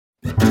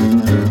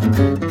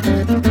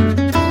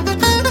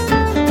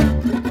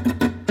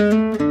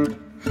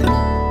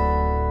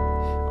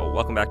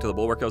Welcome back to The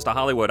Bulwark Goes to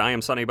Hollywood. I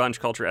am Sonny Bunch,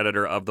 culture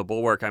editor of The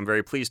Bulwark. I'm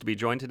very pleased to be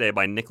joined today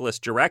by Nicholas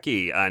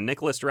Jarecki.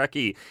 Nicholas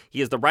Jarecki,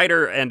 he is the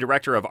writer and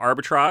director of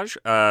Arbitrage,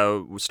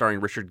 starring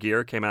Richard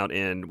Gere, came out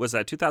in, was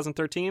that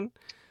 2013?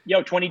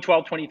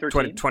 2012,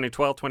 2013.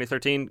 2012,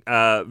 2013.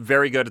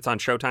 Very good. It's on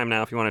Showtime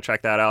now if you want to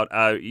check that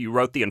out. You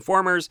wrote The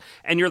Informers,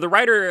 and you're the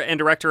writer and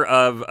director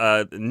of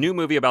a new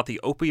movie about the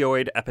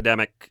opioid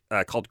epidemic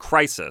called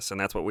Crisis, and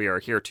that's what we are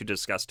here to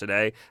discuss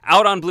today.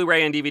 Out on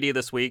Blu-ray and DVD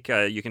this week.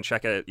 You can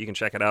check it. You can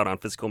check it out on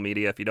physical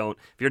media if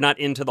you're not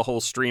into the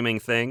whole streaming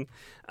thing.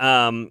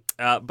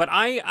 But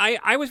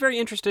I was very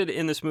interested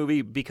in this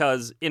movie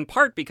in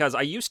part because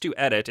I used to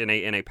edit in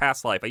a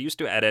past life. I used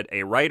to edit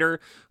a writer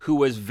who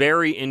was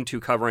very into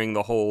covering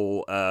the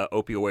whole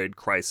opioid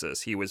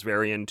crisis. He was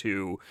very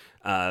into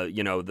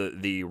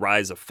the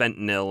rise of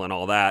fentanyl and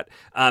all that.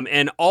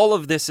 And all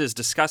of this is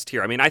discussed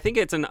here. I mean, I think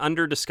it's an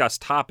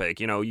under-discussed topic.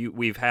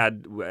 We've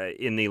had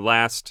in the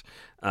last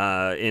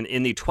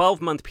in the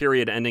 12-month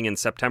period ending in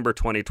September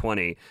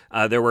 2020,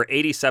 there were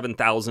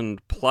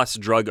 87,000 plus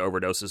drug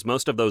overdoses.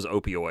 Most of those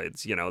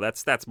opioids.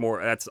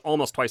 That's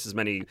almost twice as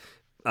many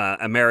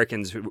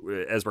Americans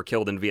as were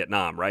killed in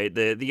Vietnam, right?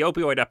 The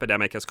opioid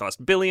epidemic has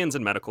cost billions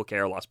in medical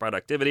care, lost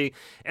productivity,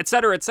 et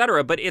cetera, et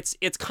cetera. But it's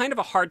kind of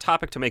a hard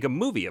topic to make a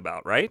movie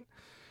about, right?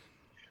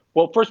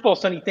 Well, first of all,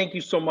 Sonny, thank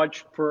you so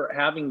much for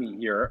having me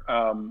here.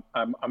 I'm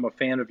a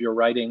fan of your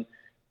writing.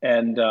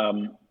 And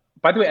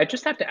by the way, I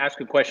just have to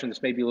ask a question.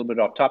 This may be a little bit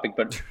off topic,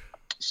 but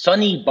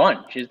Sonny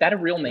Bunch, is that a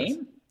real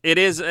name? It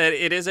is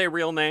a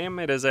real name.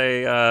 It is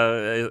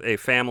a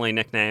family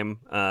nickname.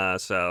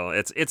 So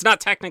it's not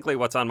technically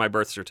what's on my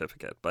birth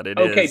certificate, but it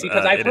is. Okay,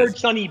 because I've heard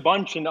Sonny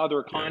Bunch in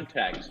other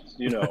contexts,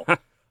 So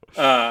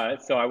I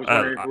was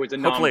wondering if it was a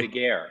nom de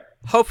guerre.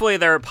 Hopefully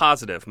they're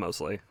positive,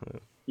 mostly.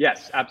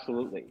 Yes,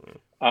 absolutely.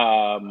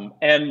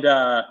 Well,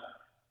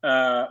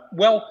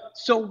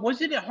 so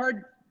was it a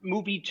hard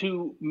movie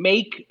to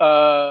make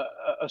a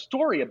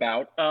story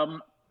about?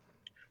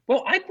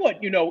 Well, I thought,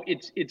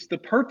 it's the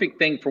perfect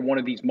thing for one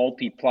of these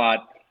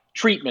multi-plot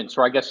treatments,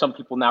 or I guess some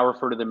people now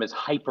refer to them as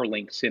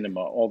hyperlink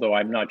cinema, although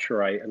I'm not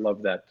sure I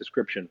love that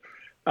description.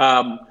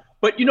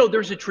 But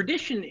there's a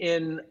tradition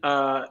in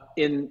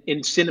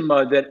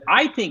cinema that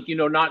I think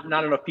not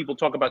enough people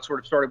talk about. Sort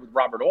of started with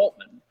Robert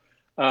Altman,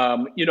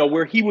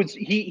 where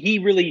he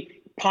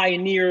really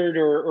pioneered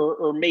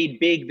or made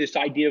big this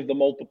idea of the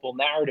multiple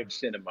narrative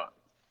cinema,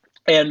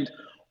 and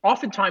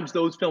oftentimes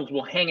those films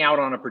will hang out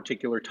on a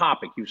particular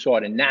topic. You saw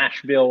it in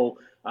Nashville,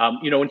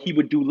 and he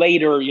would do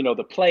later,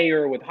 The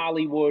Player with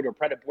Hollywood or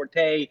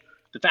Pret-a-Porter,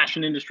 the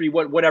fashion industry,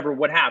 what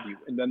have you.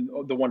 And then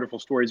the wonderful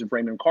stories of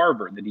Raymond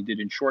Carver that he did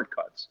in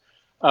Shortcuts.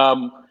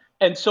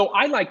 And so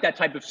I like that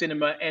type of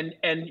cinema. And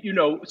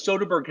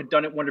Soderbergh had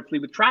done it wonderfully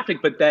with Traffic,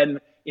 but then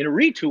in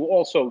Inarritu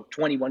also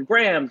 21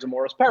 Grams,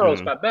 Amores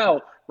Perros, Babel,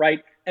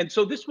 right? And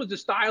so this was a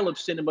style of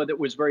cinema that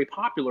was very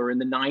popular in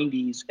the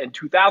 90s and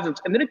 2000s,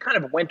 and then it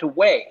kind of went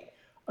away.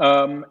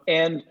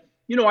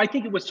 I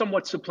think it was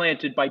somewhat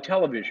supplanted by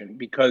television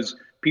because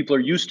people are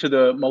used to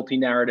the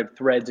multi-narrative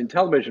threads in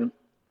television.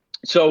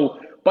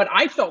 But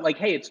I felt like,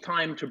 hey, it's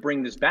time to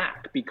bring this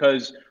back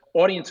because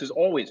audiences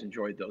always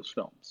enjoyed those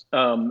films.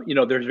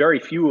 There's very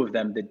few of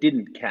them that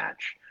didn't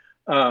catch.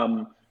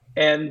 But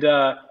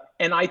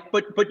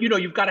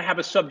you've got to have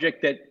a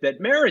subject that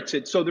merits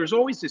it. So there's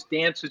always this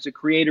dance as a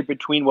creator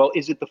between, well,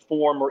 is it the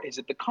form or is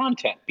it the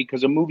content?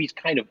 Because a movie's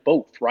kind of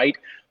both, right?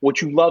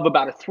 What you love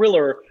about a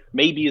thriller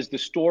maybe is the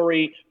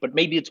story, but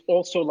maybe it's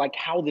also like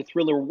how the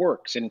thriller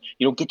works and,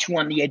 get you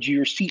on the edge of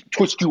your seat,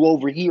 twist you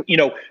over here,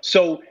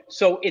 So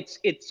it's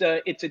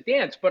a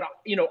dance. But,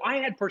 I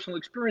had personal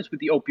experience with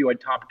the opioid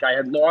topic. I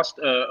had lost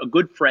a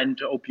good friend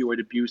to opioid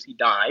abuse. He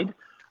died,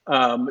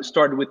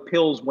 started with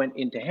pills, went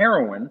into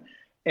heroin.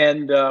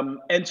 And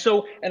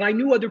I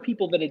knew other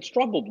people that had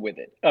struggled with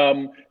it.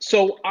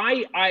 So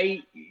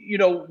I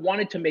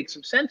wanted to make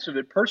some sense of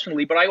it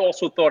personally, but I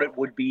also thought it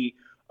would be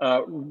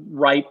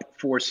ripe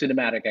for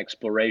cinematic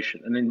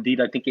exploration. And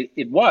indeed, I think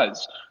it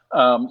was.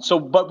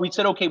 But we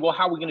said, okay, well,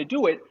 how are we going to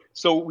do it?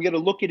 So we got to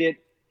look at it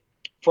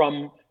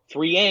from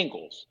three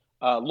angles.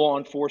 Law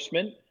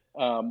enforcement,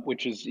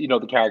 which is,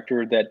 the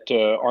character that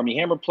Armie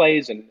Hammer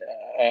plays and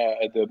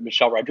the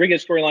Michelle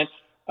Rodriguez storyline.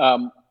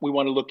 We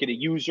want to look at a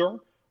user.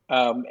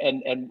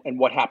 And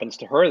what happens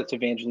to her. That's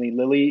Evangeline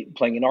Lilly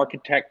playing an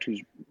architect who's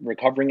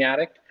recovering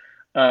addict.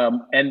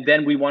 And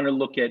then we want to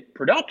look at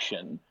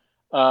production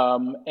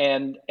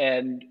and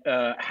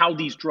how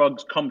these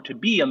drugs come to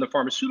be on the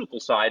pharmaceutical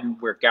side, and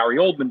where Gary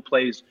Oldman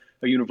plays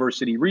a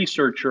university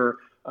researcher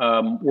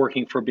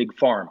working for Big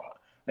Pharma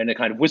and a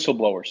kind of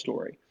whistleblower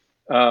story.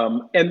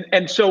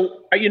 And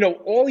so,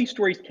 all these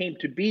stories came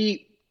to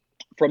be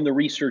from the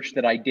research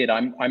that I did.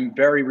 I'm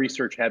very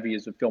research heavy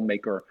as a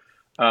filmmaker.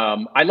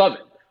 I love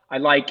it. I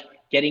like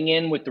getting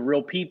in with the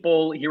real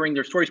people, hearing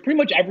their stories. Pretty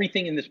much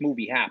everything in this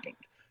movie happened.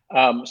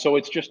 So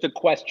it's just a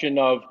question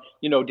of,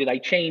 did I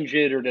change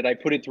it or did I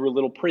put it through a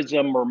little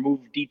prism or move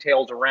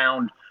details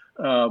around?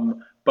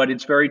 but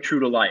it's very true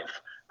to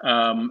life.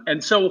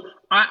 And so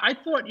I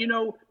thought,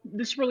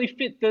 this really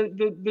fit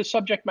the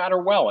subject matter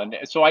well. And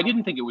so I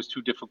didn't think it was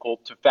too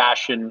difficult to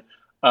fashion,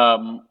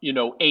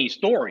 a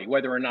story.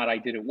 Whether or not I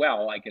did it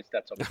well, I guess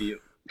that's up to you.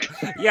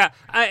 Yeah,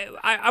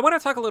 I want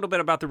to talk a little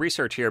bit about the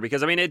research here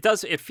because I mean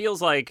it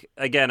feels like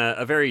again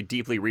a very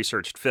deeply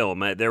researched film.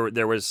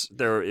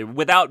 There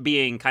without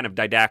being kind of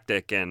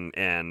didactic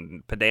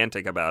and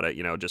pedantic about it,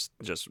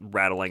 just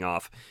rattling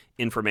off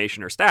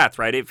information or stats,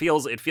 right? It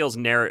feels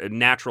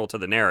natural to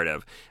the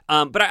narrative.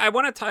 But I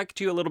want to talk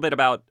to you a little bit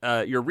about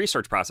your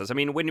research process. I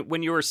mean,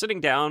 when you were sitting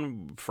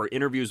down for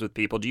interviews with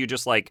people, do you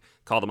just like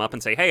call them up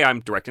and say, "Hey, I'm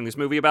directing this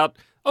movie about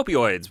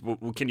opioids.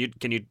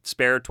 Can you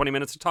spare 20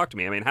 minutes to talk to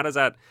me?" I mean, how does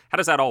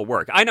that all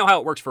work? I know how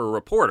it works for a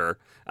reporter,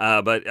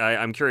 but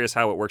I'm curious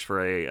how it works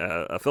for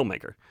a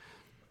filmmaker.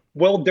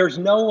 Well, there's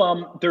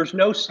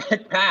no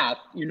set path.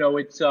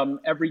 It's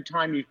every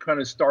time you kind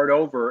of start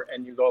over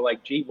and you go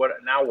like, gee, what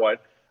now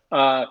what?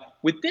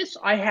 With this,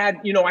 I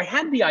had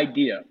the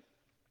idea,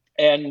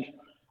 and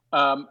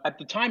at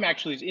the time,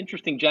 actually, it's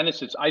interesting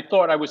genesis. I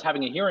thought I was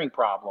having a hearing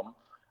problem,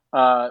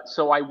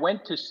 so I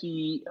went to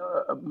see.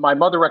 My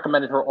mother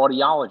recommended her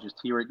audiologist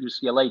here at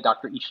UCLA,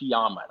 Dr.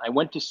 Ishiyama, and I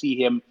went to see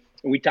him.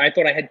 And I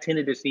thought I had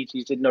tinnitus.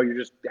 He said, "No, you're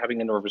just having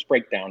a nervous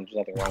breakdown. There's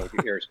nothing wrong with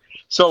your ears."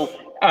 So,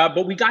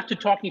 but we got to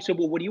talking. He said,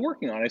 "Well, what are you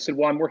working on?" I said,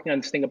 "Well, I'm working on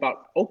this thing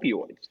about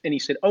opioids." And he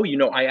said, "Oh,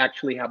 I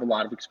actually have a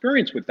lot of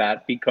experience with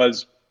that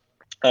because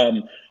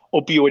um,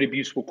 opioid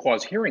abuse will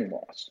cause hearing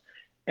loss,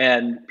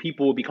 and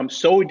people will become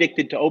so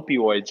addicted to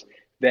opioids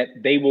that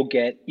they will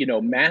get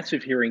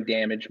massive hearing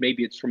damage.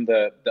 Maybe it's from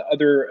the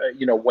other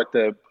what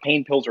the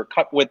pain pills are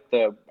cut with.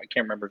 I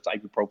can't remember, it's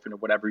ibuprofen or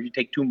whatever. You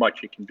take too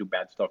much, it can do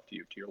bad stuff to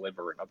you, to your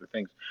liver and other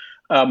things."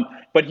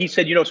 But he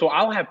said, so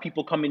I'll have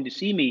people come in to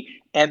see me,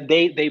 and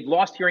they've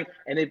lost hearing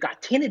and they've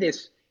got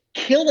tinnitus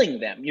killing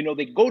them.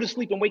 They go to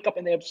sleep and wake up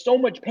and they have so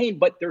much pain,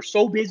 but they're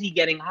so busy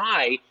getting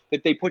high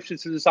that they push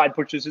this to the side,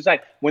 push this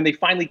aside. When they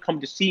finally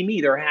come to see me,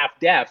 they're half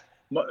deaf.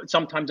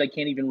 Sometimes I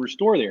can't even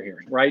restore their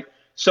hearing, right?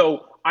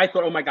 So I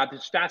thought, oh my God,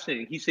 this is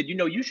fascinating. He said,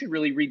 you should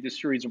really read this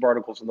series of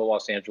articles in the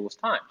Los Angeles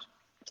Times.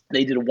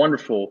 They did a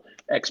wonderful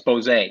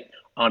expose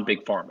on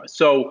Big Pharma.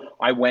 So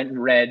I went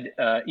and read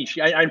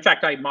Ishii. In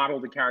fact, I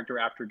modeled the character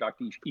after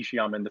Dr.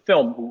 Ishiyama in the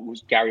film, who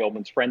was Gary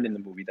Oldman's friend in the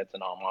movie. That's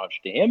an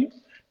homage to him,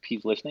 if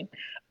he's listening.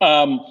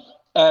 And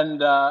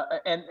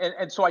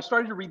so I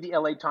started to read the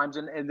LA Times,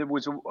 and there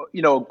was a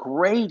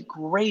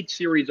great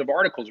series of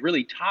articles,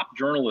 really top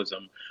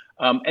journalism.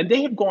 And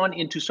they have gone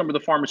into some of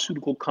the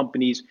pharmaceutical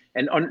companies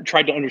and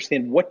tried to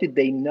understand what did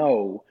they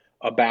know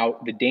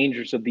about the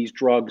dangers of these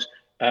drugs,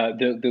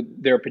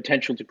 their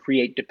potential to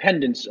create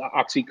dependence,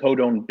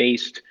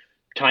 oxycodone-based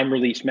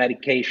time-release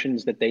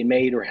medications that they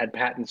made or had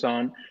patents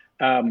on,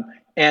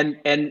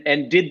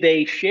 and did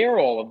they share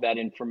all of that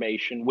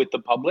information with the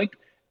public?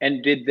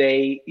 And did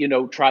they,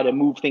 try to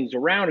move things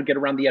around and get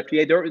around the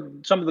FDA?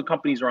 Some of the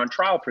companies are on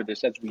trial for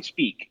this as we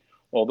speak,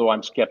 although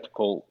I'm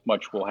skeptical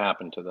much will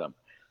happen to them.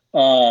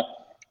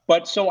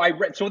 But so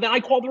then I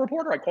called the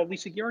reporter. I called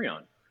Lisa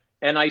Gurion,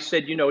 and I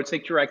said, it's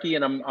like Jarecki,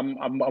 and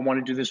I want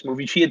to do this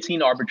movie. She had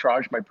seen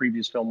Arbitrage, my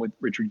previous film with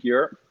Richard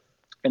Gere,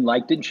 and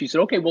liked it. And she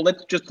said, okay, well,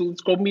 let's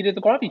go meet at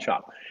the coffee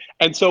shop.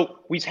 And so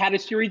we've had a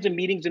series of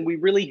meetings, and we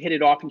really hit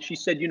it off. And she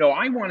said,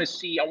 I want to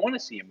see a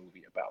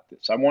movie about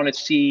this. I want to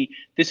see,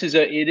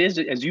 it is,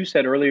 as you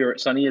said earlier,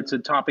 Sonny, it's a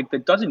topic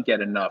that doesn't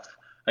get enough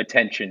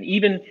attention,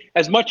 even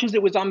as much as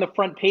it was on the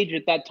front page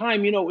at that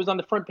time. It was on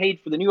the front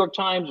page for the New York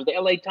Times or the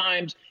LA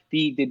Times,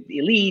 the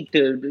elite,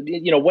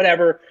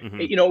 whatever.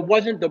 Mm-hmm. It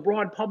wasn't the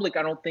broad public,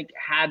 I don't think,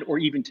 had, or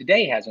even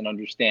today has, an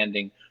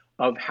understanding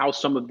of how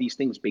some of these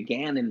things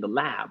began in the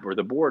lab or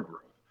the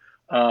boardroom.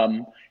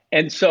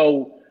 And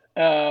so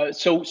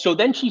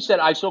then she said,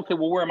 I said, okay,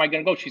 well, where am I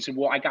going to go? She said,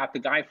 well, I got the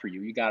guy for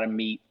you. You got to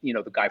meet,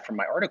 the guy from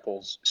my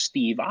articles,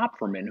 Steve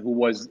Opferman,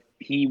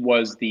 he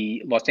was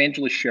the Los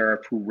Angeles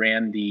sheriff who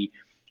ran the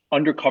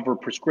undercover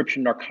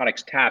prescription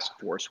narcotics task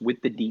force with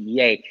the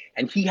DEA.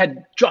 And he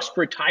had just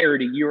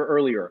retired a year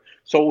earlier.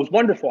 So it was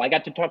wonderful. I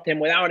got to talk to him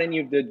without any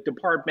of the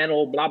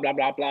departmental blah, blah,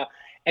 blah, blah.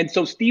 And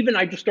so Steve and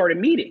I just started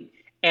meeting.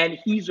 And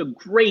he's a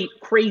great,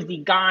 crazy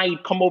guy.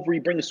 He'd come over,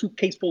 he'd bring a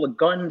suitcase full of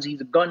guns.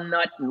 He's a gun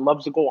nut and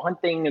loves to go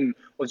hunting and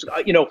was,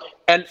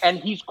 and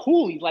he's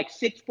cool. He's like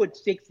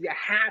 6'6",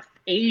 half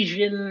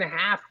Asian,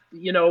 half,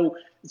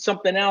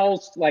 something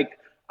else, like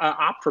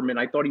Opferman.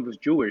 I thought he was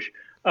Jewish.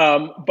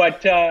 So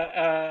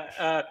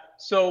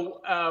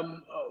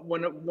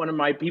one of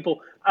my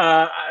people,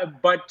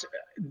 but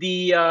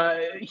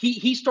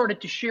he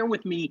started to share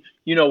with me,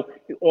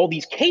 all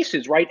these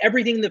cases, right?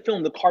 Everything in the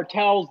film, the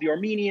cartels, the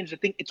Armenians,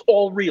 it's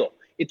all real.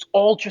 It's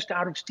all just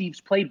out of Steve's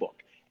playbook.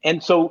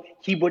 And so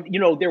he would,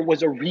 there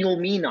was a real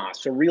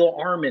Minos, a real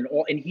Armin,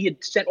 and he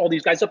had set all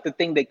these guys up. The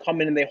thing, they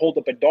come in and they hold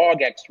up a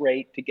dog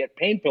X-ray to get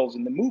pain pills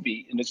in the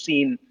movie, in the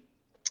scene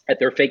at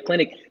their fake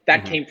clinic.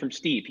 That came from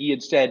Steve. He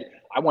had said,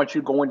 I want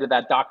you to go into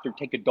that doctor,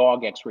 take a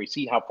dog X-ray,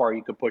 see how far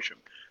you could push him.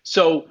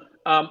 So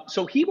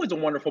he was a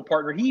wonderful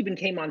partner. He even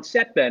came on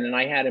set then, and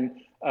I had him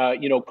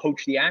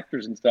coach the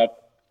actors and stuff.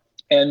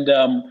 And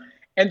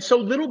so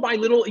little by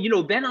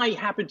little, then I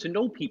happen to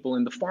know people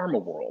in the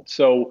pharma world.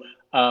 So,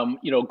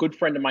 a good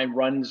friend of mine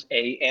runs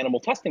a animal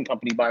testing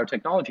company,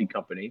 biotechnology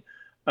company.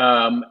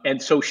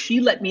 And so she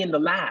let me in the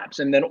labs,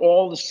 and then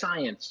all the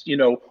science,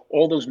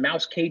 all those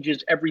mouse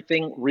cages,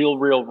 everything real,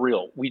 real,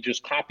 real. We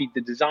just copied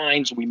the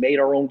designs. We made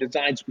our own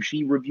designs.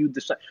 She reviewed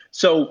the.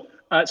 So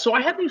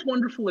I had these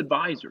wonderful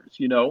advisors,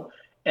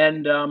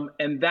 and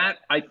that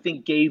I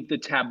think gave the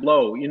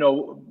tableau.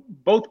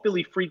 Both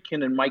Billy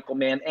Friedkin and Michael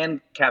Mann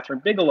and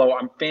Catherine Bigelow.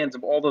 I'm fans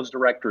of all those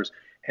directors.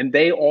 And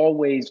they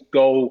always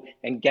go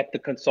and get the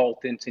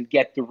consultants and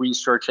get the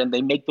research, and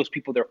they make those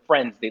people their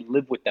friends. They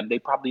live with them. They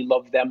probably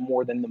love them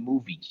more than the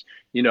movies,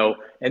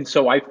 And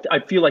so I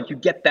feel like you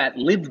get that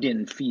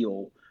lived-in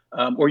feel,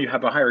 or you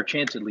have a higher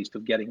chance at least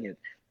of getting it,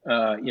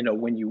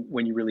 when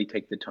you really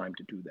take the time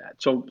to do that.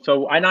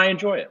 And I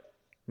enjoy it.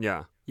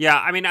 Yeah. Yeah,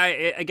 I mean,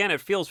 again,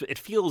 it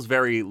feels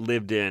very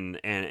lived in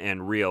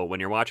and real when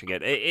you're watching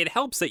it. It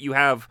helps that you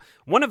have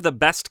one of the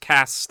best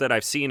casts that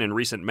I've seen in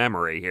recent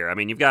memory here. I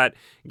mean, you've got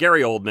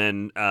Gary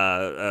Oldman,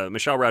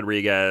 Michelle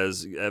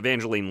Rodriguez,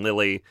 Evangeline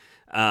Lilly,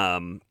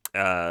 who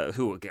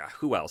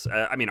else?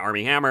 I mean,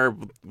 Armie Hammer.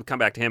 We'll come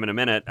back to him in a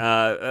minute.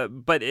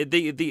 But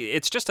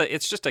it's just a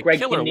Greg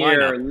killer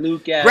Kinnear, lineup.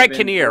 Luke Evans, Greg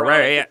Kinnear,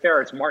 right? Yeah.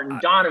 Ferris, Martin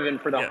Donovan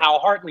for the Hal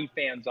Hartley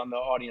fans on the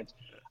audience.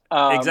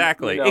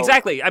 Exactly.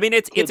 I mean,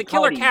 it's a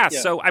killer cast.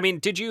 Yeah. So, I mean,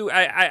 did you?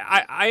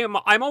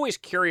 I'm always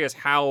curious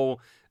how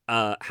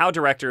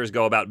directors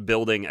go about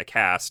building a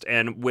cast,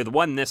 and with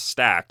one this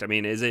stacked. I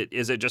mean, is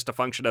it just a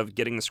function of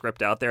getting the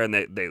script out there and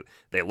they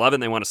love it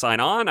and they want to sign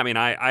on? I mean,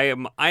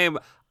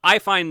 I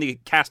find the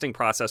casting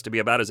process to be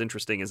about as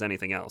interesting as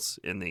anything else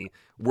in the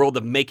world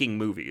of making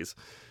movies.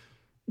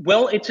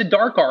 Well, it's a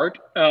dark art,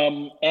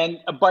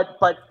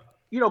 but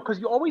because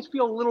you always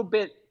feel a little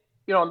bit.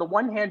 On the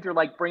one hand, you're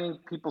like bringing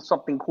people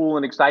something cool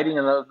and exciting,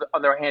 and on the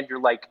other hand,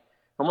 you're like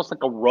almost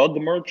like a rug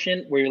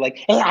merchant, where you're like,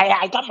 "Hey,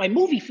 I got my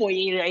movie for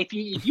you. If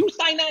you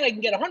sign on, I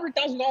can get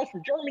 $100,000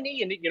 from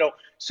Germany." And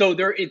so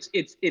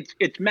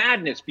it's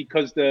madness,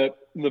 because the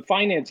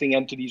financing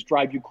entities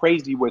drive you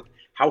crazy with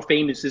how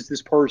famous is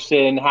this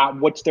person,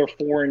 what's their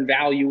foreign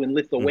value in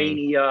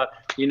Lithuania,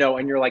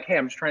 and you're like, "Hey,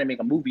 I'm just trying to make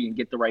a movie and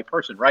get the right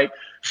person, right?"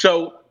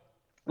 So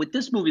with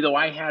this movie, though,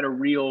 I had a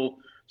real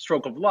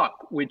stroke of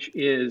luck, which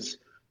is.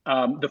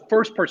 The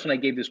first person I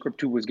gave the script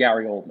to was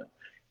Gary Oldman.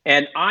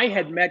 And I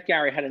had met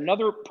Gary, had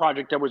another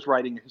project I was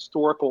writing, a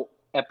historical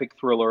epic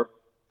thriller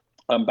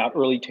about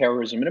early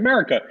terrorism in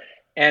America.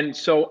 And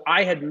so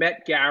I had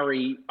met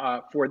Gary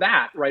for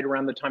that right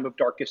around the time of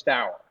Darkest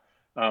Hour.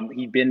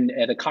 He'd been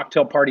at a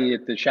cocktail party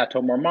at the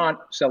Chateau Marmont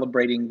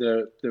celebrating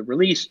the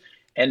release.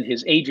 And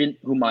his agent,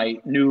 whom I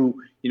knew,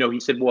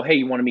 he said, "Well, hey,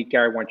 you want to meet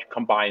Gary? Why don't you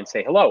come by and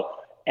say hello?"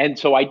 And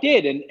so I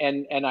did.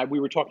 And we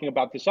were talking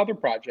about this other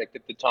project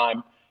at the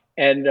time.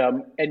 And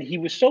he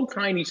was so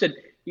kind. He said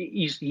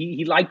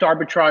he liked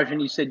Arbitrage, and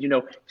he said,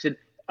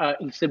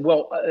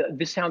 "Well,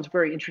 this sounds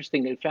very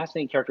interesting, a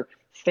fascinating character.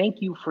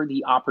 Thank you for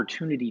the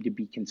opportunity to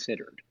be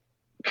considered."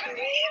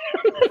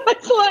 I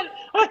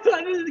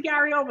thought this is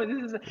Gary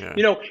Oldman. This is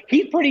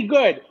he's pretty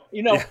good,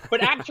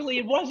 But actually,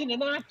 it wasn't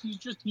an act.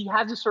 He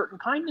has a certain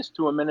kindness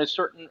to him and a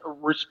certain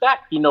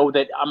respect.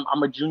 That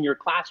I'm a junior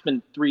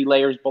classman 3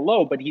 layers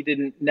below, but he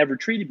never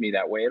treated me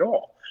that way at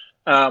all.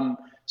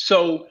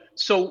 So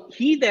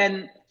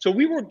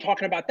we were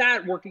talking about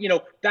that work,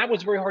 that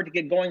was very hard to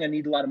get going. I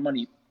need a lot of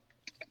money.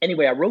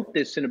 Anyway, I wrote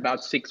this in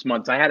about 6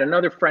 months. I had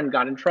another friend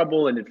got in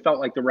trouble, and it felt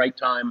like the right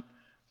time.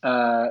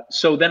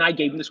 So then I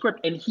gave him the script,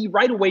 and he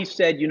right away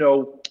said,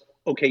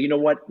 "Okay, you know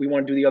what? We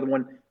want to do the other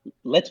one.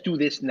 Let's do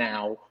this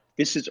now.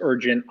 This is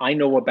urgent. I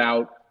know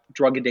about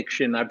drug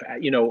addiction.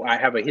 I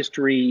have a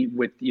history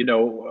with,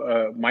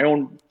 my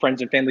own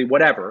friends and family,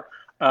 whatever.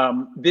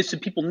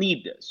 People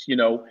need this,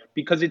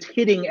 because it's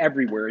hitting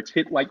everywhere. It's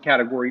hit like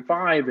category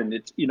 5, and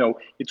it's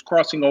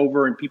crossing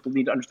over, and people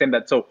need to understand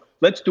that. So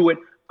let's do it.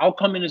 I'll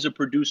come in as a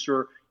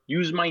producer,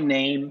 use my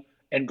name,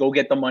 and go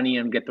get the money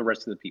and get the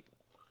rest of the people."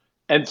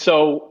 And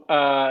so,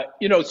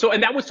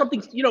 and that was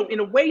something, in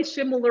a way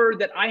similar,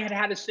 that I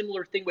had a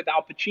similar thing with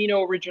Al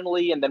Pacino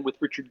originally, and then with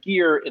Richard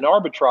Gere in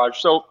Arbitrage.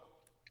 So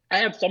I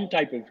have some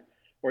type of,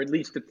 or at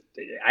least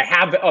I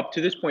have up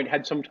to this point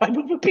had some type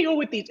of appeal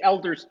with these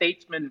elder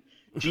statesmen,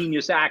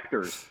 genius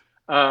actors.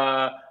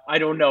 I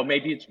don't know.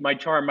 Maybe it's my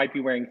charm might be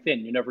wearing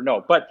thin. You never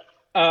know. But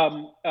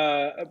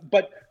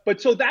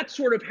so that's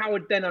sort of how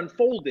it then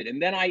unfolded.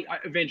 And then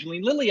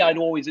Evangeline Lilly, I'd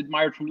always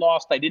admired from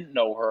Lost. I didn't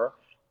know her,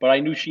 but I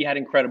knew she had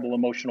incredible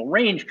emotional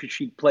range, because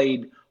she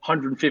played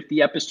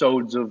 150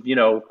 episodes of,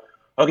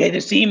 okay, the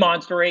sea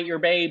monster ate your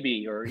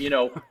baby, or,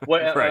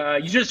 what,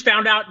 right. You just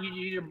found out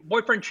your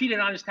boyfriend cheated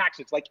on his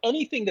taxes. Like,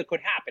 anything that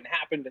could happen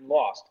happened in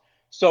Lost.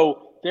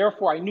 So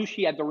therefore, I knew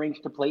she had the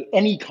range to play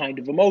any kind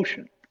of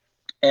emotion.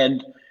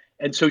 And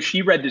so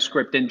she read the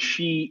script, and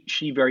she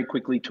very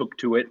quickly took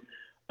to it.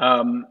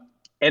 And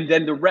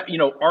then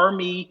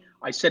Armie,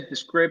 I sent the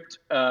script.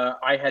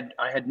 I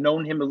had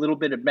known him a little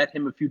bit, had met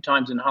him a few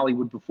times in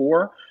Hollywood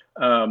before.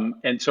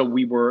 And so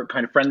we were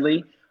kind of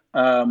friendly.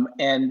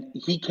 And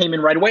he came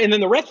in right away. And then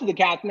the rest of the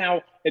cast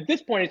now, at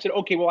this point, I said,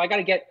 okay, well, I got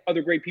to get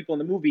other great people in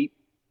the movie.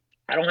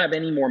 I don't have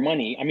any more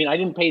money. I mean, I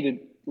didn't pay the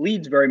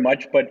leads very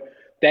much, but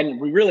then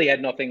we really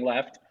had nothing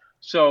left.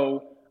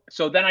 So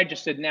then I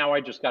just said, now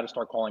I just got to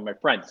start calling my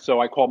friends. So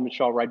I called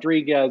Michelle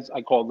Rodriguez.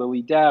 I called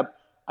Lily Depp.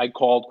 I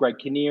called Greg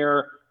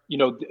Kinnear.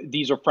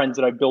 These are friends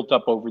that I've built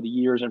up over the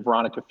years, and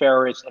Veronica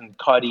Ferris and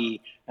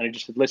Cuddy. And I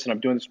just said, listen, I'm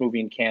doing this movie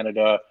in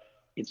Canada.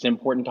 It's an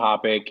important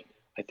topic.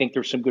 I think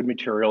there's some good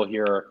material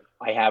here.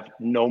 I have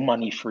no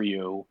money for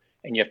you,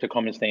 and you have to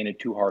come and stay in a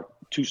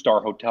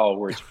two-star hotel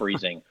where it's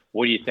freezing.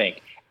 What do you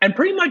think? And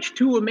pretty much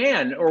to a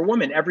man or a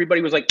woman,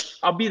 everybody was like,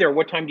 I'll be there.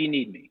 What time do you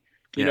need me?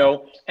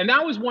 And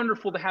that was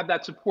wonderful to have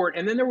that support.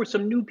 And then there were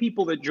some new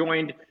people that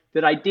joined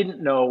that I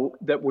didn't know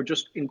that were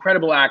just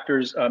incredible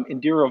actors.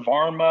 Indira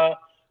Varma,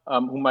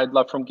 whom I'd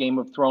love from Game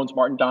of Thrones,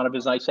 Martin Donovan,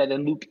 as I said,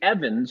 and Luke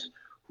Evans,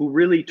 who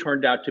really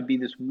turned out to be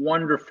this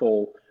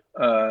wonderful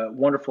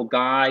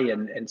guy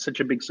and such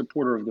a big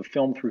supporter of the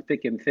film through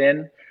thick and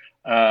thin.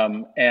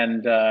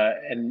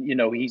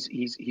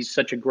 He's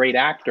such a great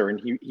actor,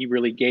 and he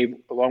really gave,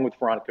 along with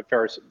Veronica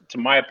Ferris, to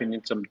my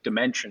opinion, some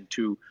dimension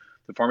to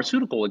the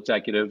pharmaceutical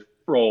executive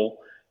role.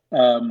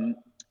 And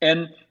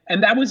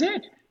that was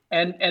it.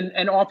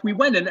 And off we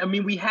went. And I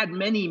mean, we had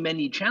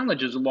many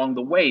challenges along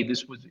the way.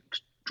 This was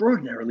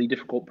extraordinarily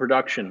difficult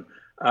production.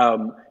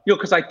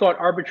 Because I thought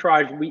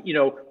Arbitrage,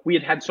 we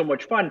had so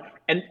much fun,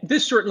 and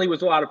this certainly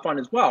was a lot of fun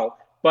as well.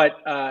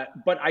 But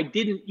I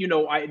didn't,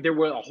 there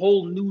were a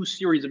whole new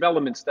series of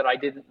elements that I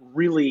didn't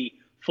really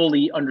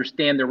fully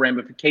understand the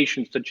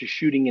ramifications, such as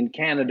shooting in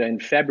Canada in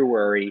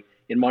February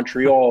in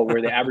Montreal,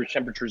 where the average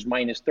temperature is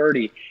minus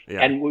 30.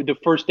 Yeah. And the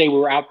first day we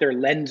were out there,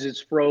 lenses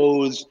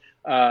froze.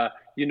 I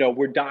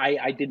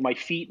did my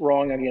feet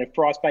wrong. I mean, a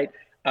frostbite.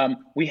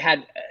 We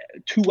had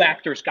 2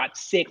 actors got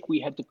sick. We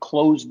had to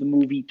close the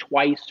movie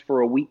twice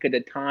for a week at a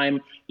time.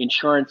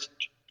 Insurance,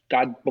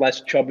 God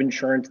bless Chubb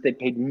Insurance. They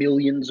paid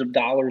millions of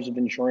dollars of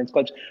insurance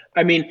claims.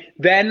 I mean,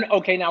 then,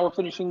 okay, now we're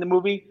finishing the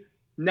movie.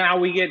 Now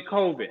we get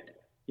COVID.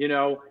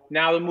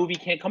 Now the movie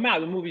can't come out.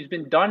 The movie's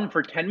been done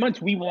for 10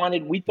 months. We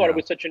thought it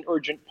was such an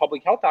urgent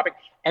public health topic.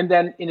 And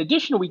then in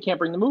addition, we can't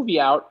bring the movie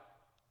out.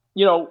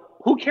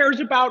 Who cares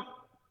about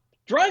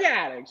drug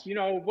addicts?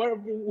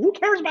 Who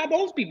cares about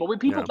those people? With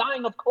people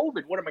dying of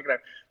COVID, what am I going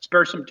to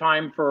spare some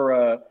time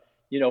for,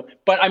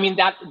 but I mean,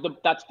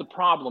 that's the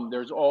problem.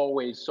 There's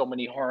always so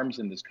many harms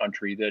in this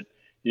country that,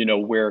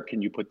 where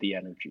can you put the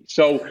energy?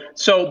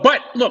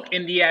 But look,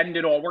 in the end,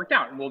 it all worked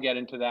out, and we'll get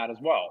into that as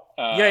well.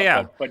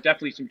 But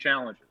definitely some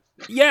challenges.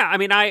 Yeah, I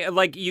mean, I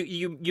like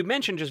you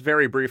mentioned just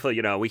very briefly,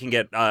 we can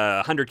get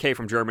 $100K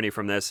from Germany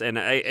from this, and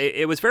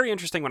it was very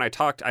interesting when I've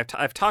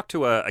talked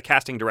to a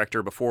casting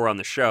director before on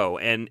the show,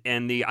 and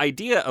the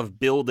idea of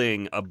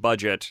building a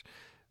budget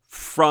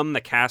from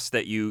the cast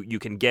that you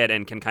can get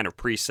and can kind of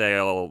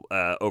pre-sale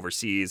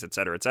overseas, et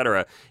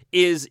cetera,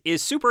 is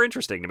super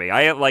interesting to me.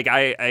 I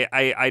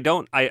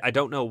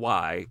don't know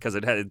why, because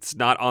it's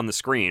not on the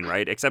screen,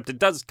 right? Except it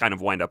does kind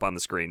of wind up on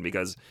the screen,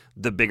 because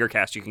the bigger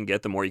cast you can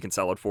get, the more you can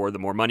sell it for, the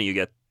more money you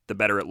get, the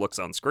better it looks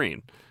on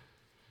screen.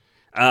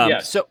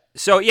 Yes. So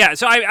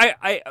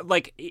I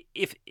like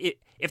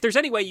if there's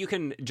any way you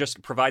can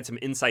just provide some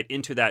insight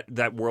into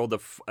that world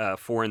of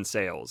foreign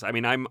sales. I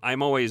mean,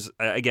 I'm always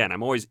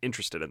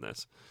interested in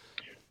this.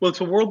 Well,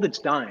 it's a world that's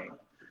dying,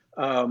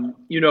 and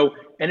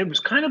it was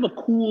kind of a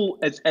cool,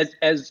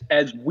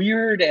 as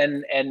weird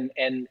and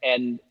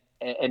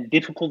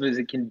difficult as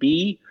it can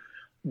be.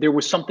 There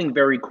was something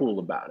very cool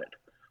about it,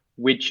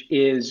 which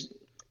is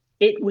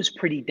it was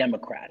pretty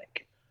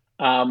democratic.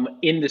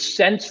 In the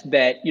sense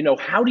that,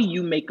 how do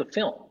you make a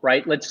film,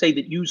 right? Let's say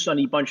that you,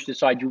 Sonny Bunch,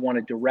 decide you want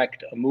to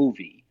direct a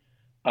movie.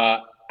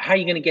 How are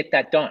you going to get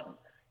that done?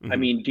 Mm-hmm. I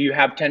mean, do you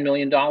have $10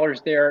 million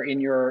there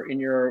in your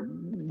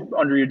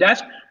under your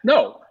desk?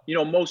 No,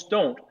 most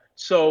don't.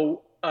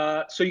 So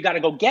you got to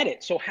go get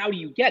it. So how do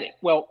you get it?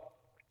 Well,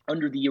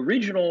 under the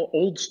original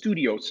old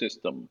studio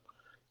system,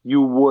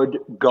 you would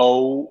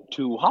go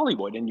to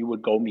Hollywood and you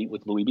would go meet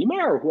with Louis B.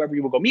 Mayer or whoever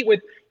you would go meet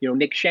with,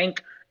 Nick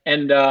Schenk.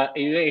 And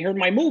they heard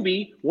my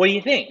movie. What do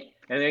you think?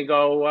 And they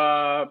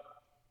go,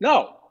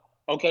 no.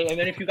 Okay. And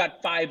then if you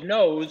got 5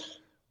 no's,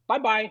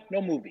 bye-bye, no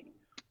movie.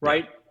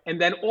 Right. Yeah. And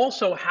then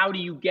also, how do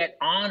you get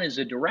on as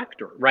a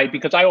director? Right.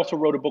 Because I also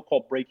wrote a book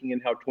called Breaking In: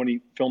 How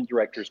 20 Film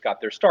Directors Got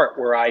Their Start,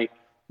 where I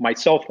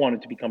myself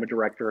wanted to become a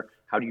director.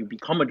 How do you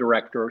become a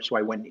director? So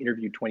I went and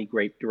interviewed 20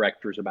 great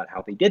directors about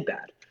how they did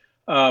that.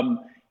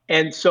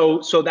 And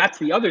so that's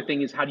the other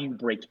thing, is how do you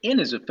break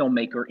in as a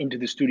filmmaker into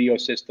the studio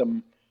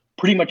system?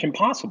 Pretty much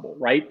impossible,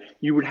 right?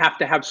 You would have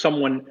to have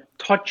someone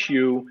touch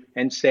you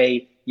and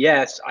say,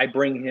 yes, I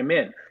bring him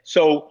in.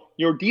 So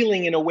you're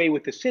dealing in a way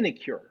with a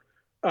sinecure,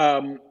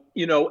 and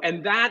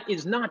that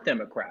is not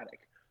democratic.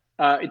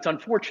 It's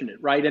unfortunate,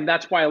 right? And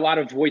that's why a lot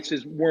of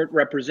voices weren't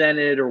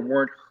represented or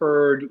weren't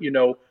heard,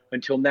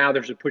 until now.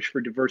 There's a push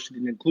for diversity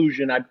and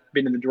inclusion. I've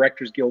been in the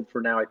Directors Guild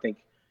for now, I think,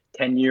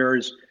 10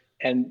 years.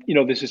 And,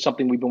 this is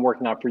something we've been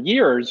working on for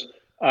years.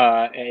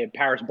 and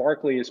Paris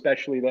Barkley,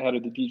 especially the head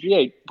of the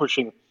DGA,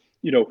 pushing,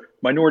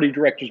 minority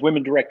directors,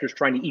 women directors,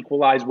 trying to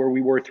equalize where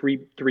we were three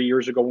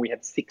years ago when we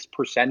had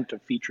 6%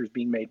 of features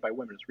being made by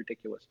women. It's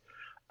ridiculous.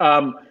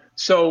 But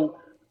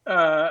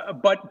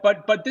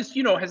this,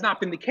 has not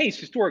been the case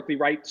historically,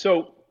 right?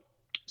 So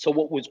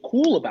what was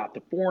cool about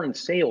the foreign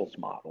sales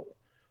model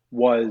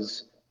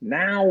was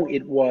now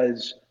it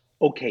was,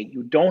 okay,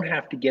 you don't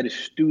have to get a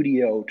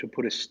studio to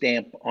put a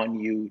stamp on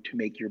you to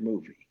make your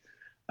movie.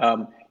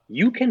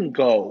 You can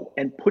go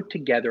and put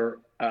together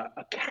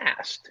a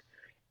cast.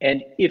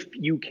 And if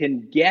you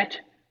can get,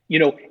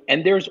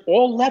 and there's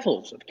all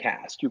levels of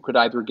cast. You could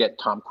either get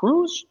Tom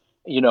Cruise,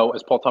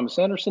 as Paul Thomas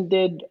Anderson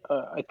did.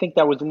 I think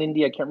that was in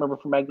India. I can't remember,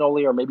 from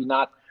Magnolia, or maybe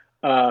not.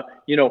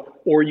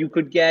 Or you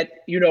could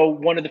get,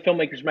 one of the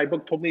filmmakers in my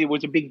book told me it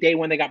was a big day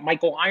when they got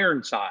Michael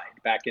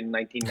Ironside back in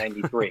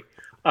 1993,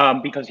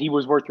 because he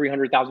was worth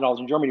 $300,000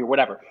 in Germany or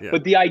whatever. Yeah.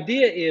 But the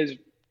idea is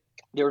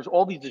there's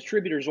all these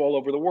distributors all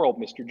over the world,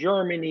 Mr.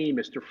 Germany,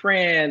 Mr.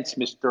 France,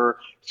 Mr.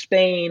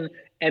 Spain.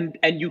 And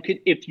you could,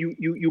 if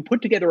you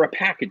put together a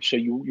package, so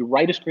you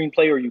write a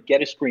screenplay or you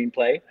get a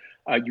screenplay,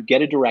 you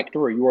get a director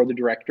or you are the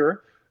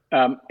director,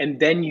 and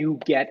then you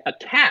get a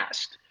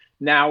cast.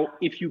 Now,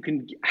 if you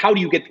can, how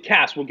do you get the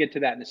cast? We'll get to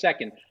that in a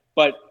second.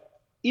 But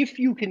if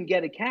you can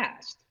get a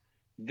cast,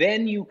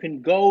 then you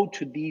can go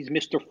to these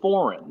Mr.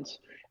 Foreigns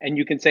and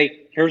you can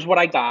say, here's what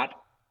I got.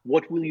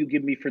 What will you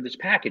give me for this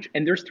package?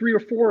 And there's 3 or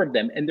 4 of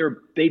them, and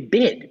they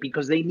bid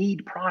because they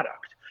need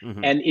product.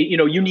 Mm-hmm. And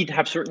you need to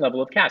have a certain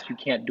level of cast. You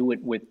can't do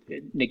it with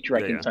Nick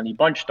Jarecki and Sonny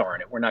Bunch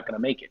starring it. We're not going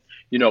to make it.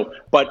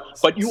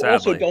 But you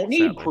also don't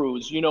need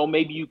Cruise.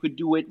 Maybe you could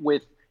do it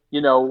with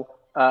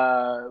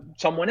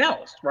someone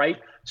else, right?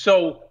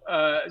 So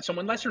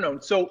someone lesser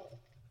known. So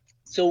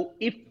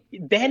if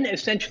then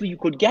essentially you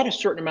could get a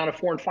certain amount of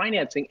foreign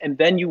financing, and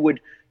then you would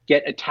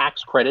get a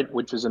tax credit,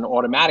 which is an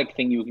automatic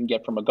thing you can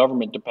get from a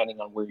government depending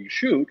on where you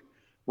shoot,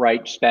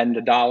 right? Spend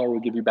 $1, we'll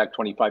give you back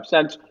 25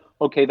 cents.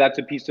 Okay, that's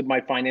a piece of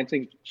my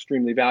financing,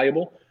 extremely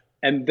valuable.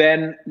 And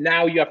then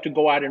now you have to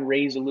go out and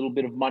raise a little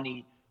bit of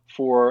money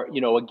for,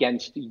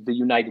 against the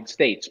United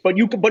States. But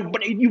you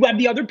have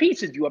the other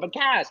pieces. You have a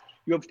cast,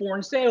 you have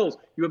foreign sales,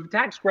 you have a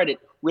tax credit.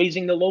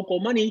 Raising the local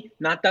money,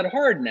 not that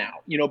hard now,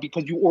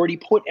 because you already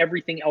put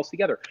everything else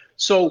together.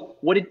 So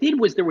what it did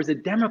was there was a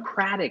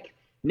democratic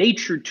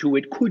nature to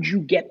it. Could you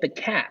get the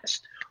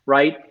cast,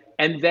 right?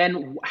 And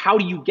then how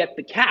do you get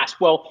the cast?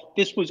 Well,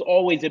 this was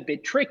always a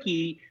bit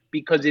tricky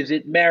because is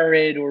it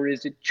merit or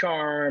is it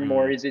charm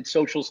or is it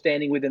social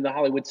standing within the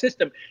Hollywood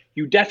system?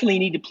 You definitely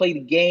need to play the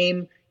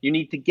game. You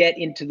need to get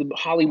into the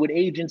Hollywood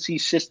agency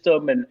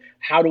system and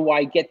how do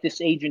I get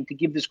this agent to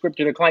give the script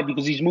to the client?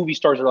 Because these movie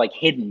stars are like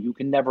hidden. You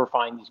can never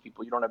find these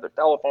people. You don't have their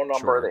telephone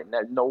number. Sure.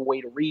 There's no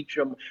way to reach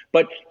them.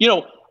 But,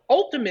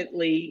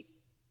 ultimately,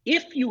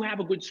 if you have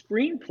a good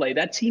screenplay,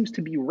 that seems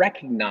to be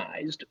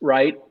recognized,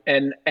 right?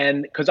 And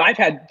because I've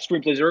had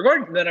screenplays that are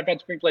good, and then I've had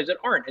screenplays that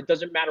aren't. It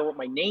doesn't matter what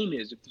my name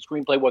is. If the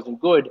screenplay wasn't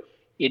good,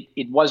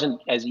 it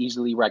wasn't as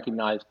easily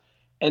recognized.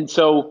 And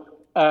so,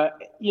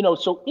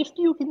 so if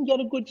you can get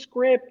a good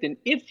script, and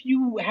if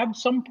you have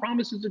some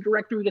promise as a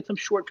director, you get some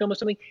short film or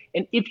something,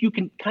 and if you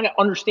can kind of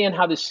understand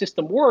how this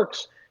system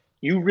works,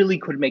 you really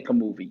could make a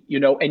movie,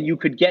 and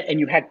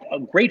you had a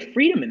great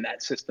freedom in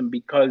that system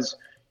because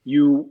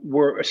you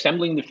were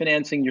assembling the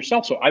financing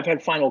yourself. So I've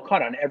had final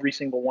cut on every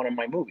single one of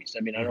my movies.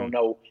 I mean, I don't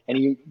know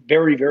any,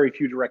 very, very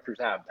few directors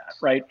have that,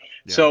 right?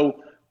 Yeah.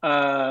 So,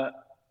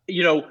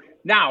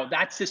 now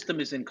that system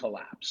is in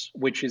collapse,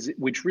 which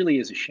really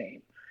is a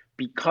shame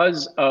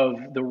because of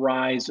the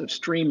rise of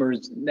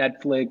streamers,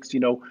 Netflix,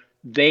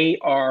 they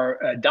are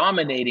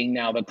dominating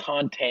now the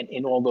content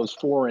in all those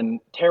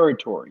foreign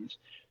territories.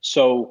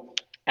 So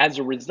as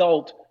a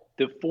result,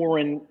 the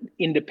foreign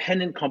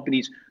independent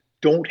companies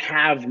don't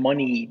have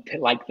money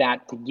like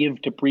that to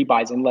give to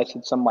pre-buys unless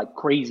it's some like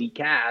crazy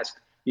cast,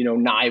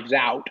 Knives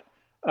Out.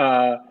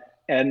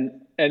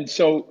 And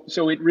so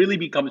it really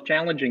becomes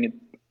challenging. And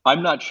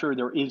I'm not sure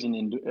there is an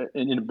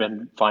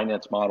independent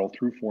finance model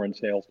through foreign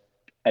sales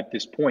at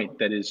this point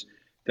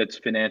that's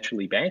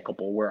financially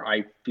bankable, where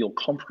I feel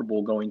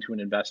comfortable going to an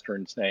investor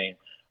and saying,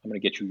 I'm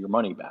going to get you your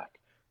money back,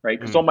 right?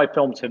 Because all my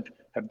films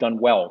have done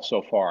well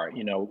so far,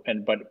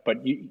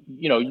 but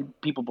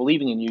people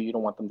believing in you, you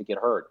don't want them to get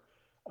hurt.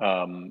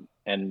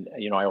 And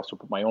I also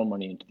put my own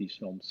money into these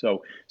films.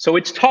 So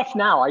it's tough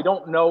now. I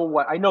don't know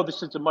I know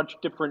this is a much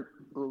different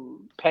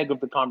peg of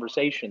the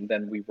conversation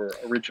than we were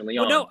originally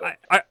on. No,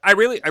 I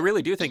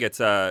really do think it's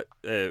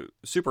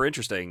super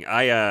interesting.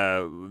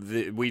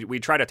 We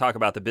try to talk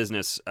about the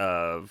business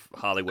of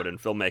Hollywood and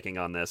filmmaking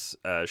on this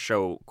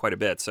show quite a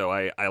bit. So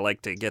I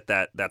like to get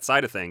that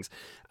side of things.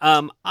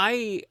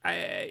 With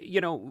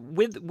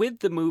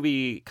the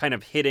movie kind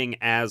of hitting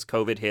as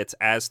COVID hits,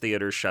 as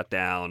theaters shut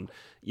down,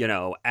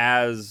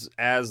 as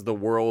the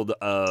world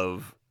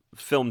of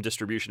film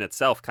distribution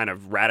itself kind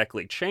of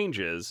radically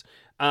changes.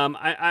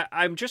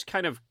 I'm just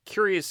kind of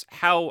curious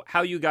how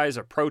you guys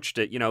approached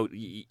it.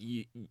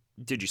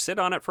 did you sit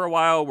on it for a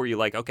while? Were you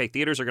like, okay,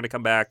 theaters are going to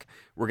come back.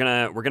 We're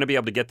gonna be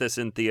able to get this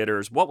in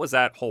theaters. What was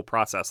that whole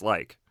process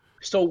like?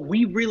 So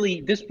we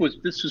really this was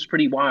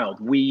pretty wild.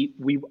 We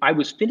I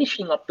was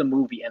finishing up the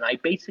movie, and I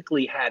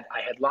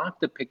had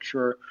locked the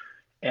picture,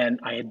 and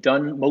I had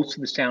done most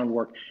of the sound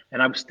work,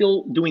 and I was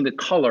still doing the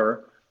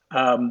color.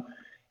 Um,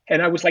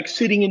 and I was like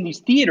sitting in these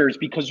theaters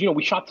because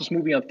we shot this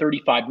movie on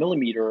 35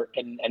 millimeter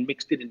and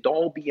mixed it in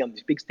Dolby on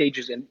these big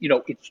stages, and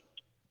it's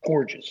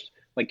gorgeous.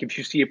 Like if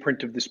you see a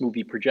print of this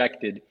movie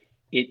projected,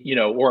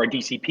 or a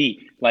DCP,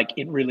 like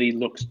it really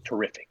looks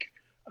terrific.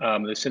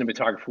 The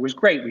cinematographer was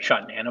great. We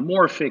shot in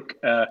anamorphic,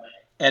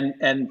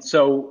 and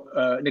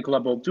so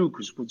Nicolas Bolduc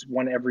was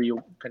won every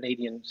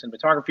Canadian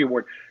cinematography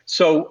award.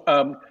 So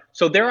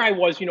there I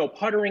was,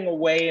 puttering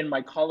away in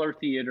my color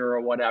theater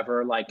or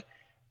whatever, like,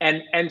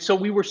 and so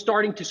we were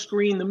starting to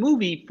screen the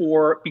movie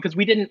because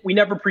we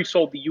never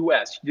pre-sold the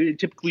U.S.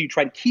 Typically, you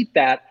try to keep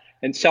that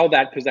and sell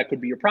that because that could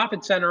be your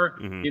profit center,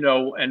 Hmm.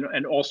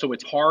 and also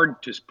it's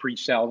hard to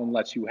pre-sell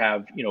unless you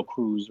have,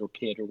 Cruise or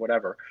Pitt or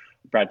whatever,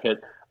 Brad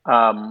Pitt.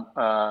 Um,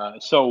 uh,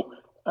 so,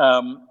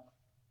 um,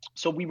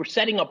 so we were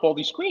setting up all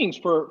these screenings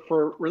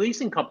for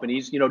releasing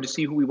companies, to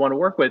see who we want to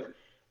work with,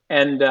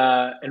 and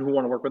who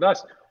want to work with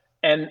us.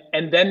 And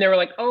then they were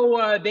like,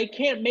 oh, they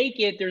can't make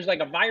it. There's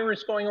like a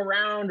virus going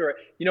around, or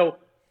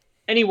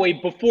anyway,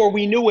 before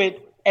we knew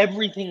it,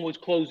 everything was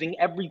closing,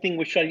 everything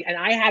was shutting. And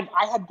I had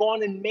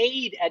gone and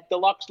made at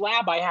Deluxe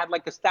Lab, I had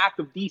like a stack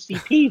of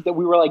DCPs that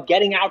we were like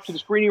getting out to the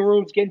screening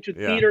rooms, getting to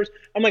the Yeah. theaters.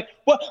 I'm like,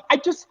 well, I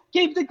just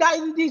gave the guy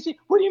the DC.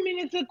 What do you mean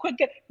it's a quick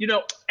get?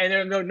 And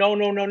they're no, no,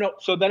 no, no.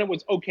 So then it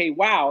was okay,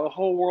 wow, the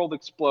whole world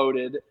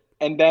exploded.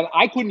 And then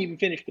I couldn't even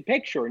finish the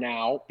picture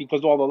now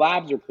because all the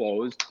labs are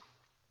closed.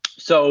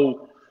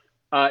 So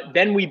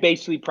then we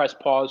basically pressed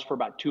pause for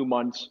about 2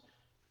 months.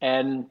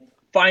 And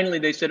finally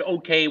they said,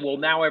 okay, well,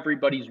 now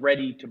everybody's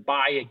ready to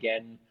buy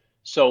again.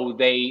 So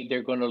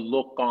they're going to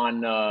look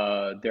on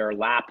their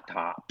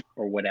laptop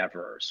or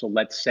whatever. So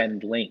let's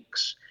send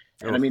links.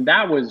 And I Oh, mean,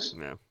 that was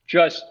yeah.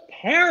 just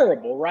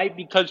terrible, right?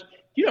 Because,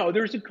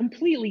 there's a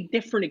completely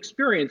different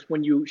experience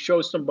when you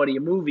show somebody a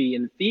movie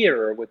in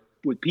theater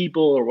with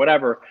people or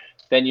whatever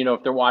than,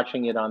 if they're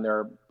watching it on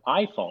their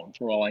iPhone,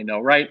 for all I know,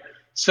 right?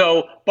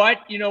 So, but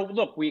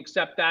look, we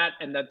accept that,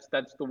 and that's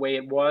the way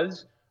it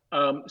was.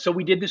 So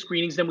we did the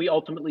screenings, and we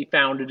ultimately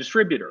found a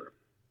distributor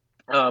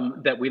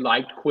that we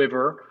liked,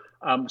 Quiver,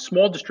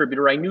 small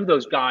distributor. I knew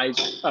those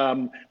guys,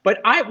 but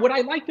what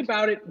I liked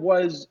about it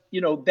was,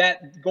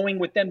 that going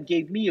with them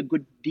gave me a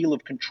good deal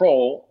of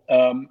control.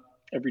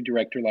 Every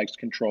director likes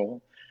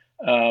control,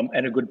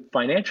 and a good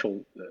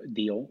financial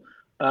deal.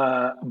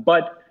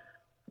 But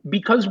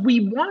because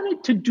we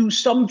wanted to do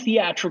some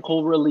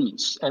theatrical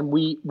release, and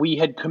we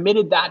had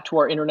committed that to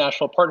our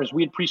international partners.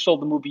 We had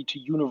pre-sold the movie to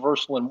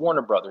Universal and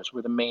Warner Brothers,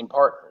 were the main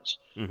partners.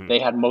 Hmm. They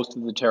had most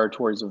of the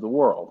territories of the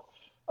world.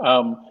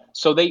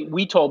 So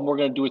we told them we're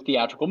going to do a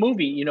theatrical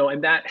movie,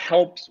 and that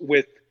helps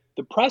with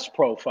the press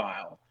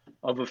profile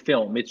of a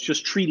film. It's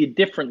just treated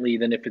differently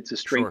than if it's a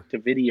Sure. straight to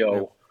Yeah.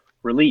 video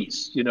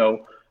release.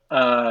 But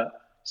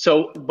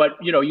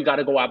you got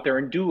to go out there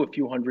and do a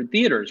few hundred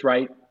theaters,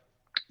 right?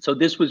 So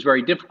this was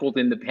very difficult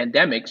in the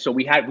pandemic. So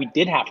we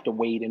did have to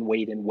wait and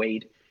wait and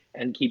wait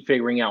and keep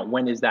figuring out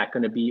when is that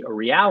going to be a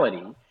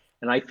reality.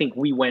 And I think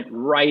we went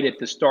right at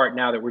the start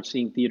now that we're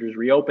seeing theaters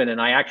reopen.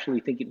 And I actually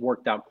think it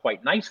worked out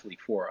quite nicely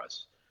for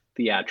us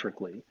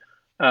theatrically.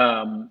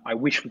 I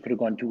wish we could have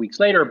gone 2 weeks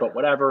later, but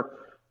whatever.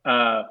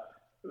 Uh,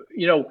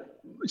 you know,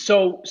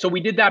 so we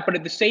did that, but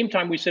at the same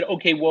time we said,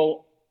 okay,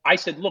 well, I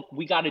said, look,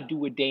 we got to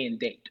do a day and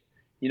date.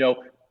 You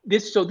know,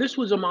 this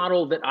was a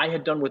model that I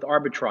had done with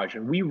arbitrage,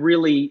 and we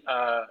really,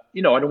 I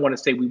don't want to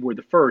say we were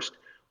the first,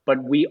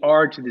 but we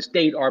are to this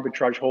date.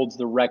 Arbitrage holds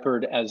the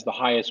record as the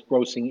highest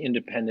grossing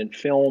independent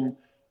film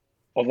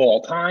of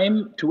all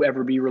time to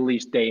ever be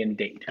released day and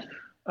date.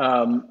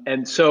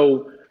 And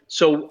so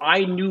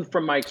I knew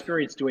from my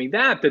experience doing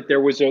that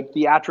there was a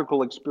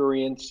theatrical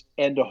experience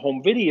and a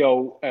home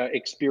video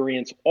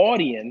experience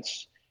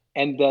audience,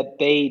 and that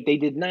they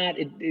did not,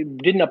 it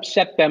didn't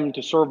upset them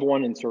to serve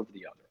one and serve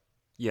the other.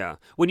 Yeah.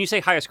 When you say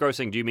highest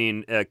grossing, do you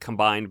mean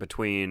combined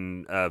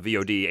between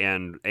VOD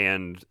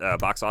and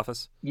box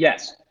office?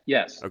 Yes,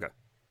 yes. Okay.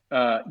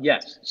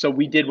 Yes. So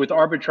we did with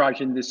arbitrage,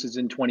 and this is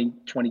in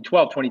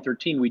 2012,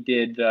 2013. We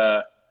did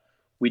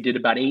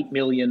about 8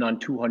 million on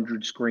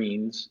 200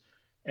 screens,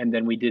 and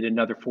then we did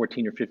another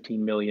 14 or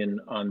 15 million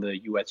on the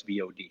US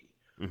VOD.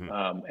 Hmm.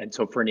 And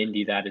so for an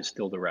indie, that is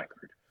still the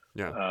record,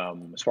 Yeah.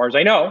 as far as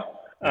I know.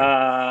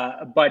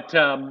 Yeah.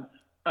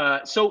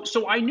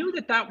 So I knew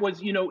that was,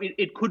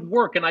 it could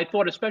work, and I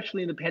thought,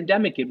 especially in the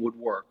pandemic, it would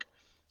work.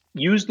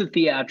 Use the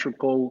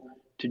theatrical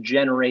to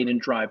generate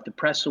and drive the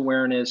press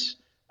awareness,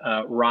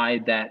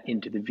 ride that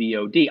into the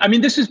VOD. I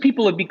mean,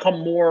 people have become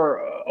more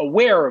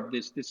aware of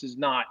this. This is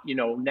not,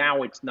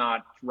 now it's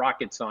not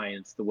rocket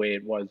science the way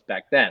it was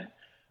back then.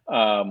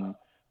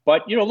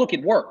 But look,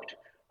 it worked.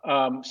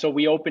 So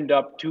we opened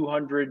up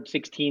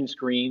 216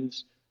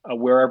 screens.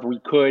 wherever we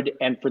could.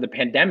 And for the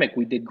pandemic,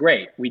 we did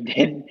great. We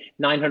did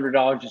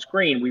 $900 a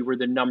screen. We were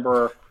the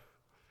number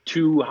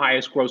two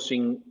highest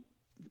grossing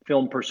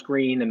film per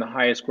screen and the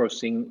highest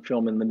grossing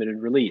film in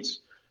limited release.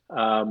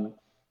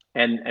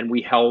 And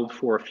we held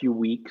for a few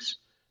weeks,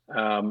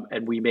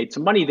 and we made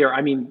some money there.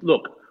 I mean,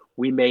 look,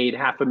 we made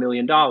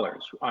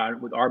 $500,000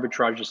 with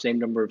Arbitrage, the same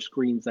number of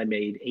screens. I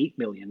made $8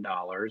 million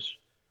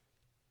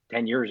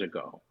 10 years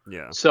ago.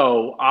 Yeah.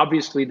 So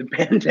obviously the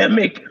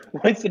pandemic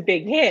was a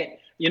big hit,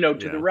 to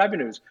the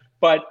revenues.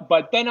 But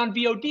then on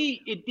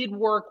VOD, it did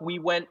work. We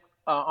went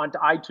onto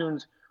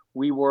iTunes.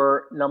 We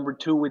were number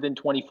 2 within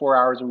 24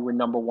 hours, and we were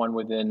number 1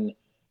 within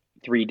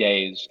 3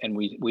 days, and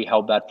we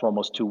held that for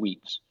almost 2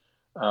 weeks.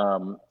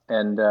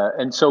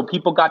 And so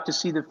people got to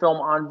see the film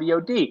on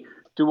VOD.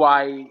 Do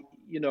I,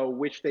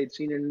 wish they'd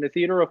seen it in the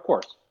theater? Of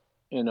course,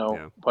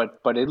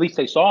 but at least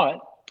they saw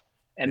it,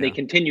 and they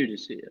continue to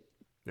see it.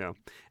 Yeah,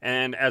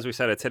 and as we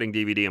said, it's hitting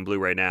DVD and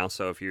Blu-ray now.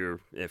 So if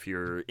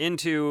you're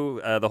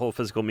into the whole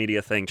physical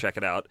media thing, check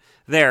it out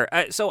there.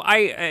 So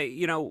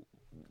I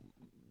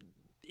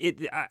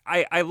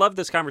love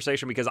this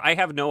conversation because I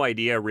have no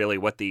idea really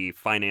what the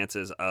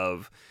finances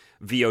of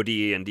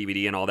VOD and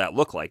DVD and all that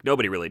look like.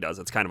 Nobody really does.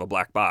 It's kind of a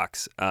black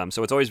box.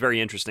 So it's always very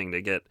interesting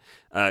to get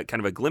kind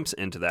of a glimpse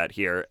into that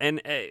here.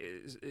 And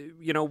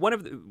one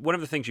of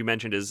the things you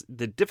mentioned is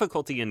the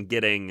difficulty in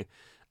getting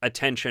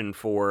attention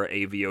for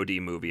a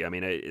VOD movie. I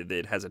mean,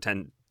 it has a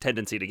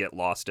tendency to get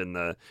lost in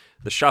the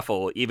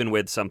shuffle, even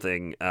with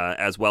something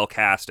as well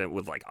cast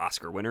with like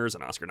Oscar winners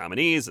and Oscar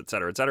nominees, et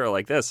cetera,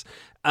 like this,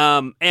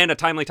 and a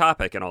timely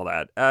topic and all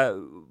that.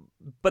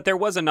 But there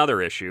was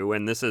another issue,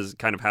 and this is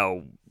kind of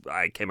how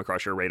I came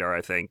across your radar,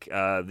 I think,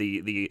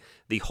 the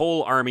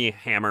whole Armie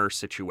Hammer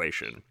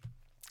situation.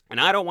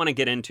 And I don't want to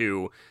get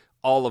into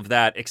all of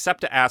that,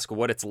 except to ask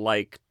what it's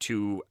like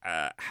to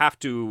have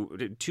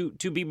to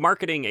be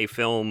marketing a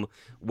film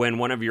when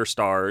one of your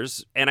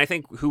stars, and I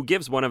think who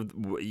gives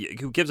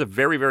a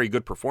very, very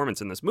good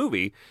performance in this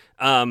movie,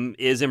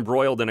 is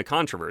embroiled in a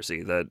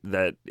controversy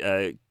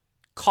that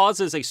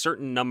causes a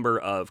certain number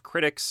of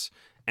critics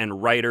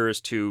and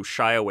writers to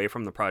shy away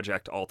from the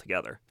project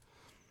altogether.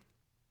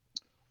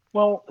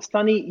 Well,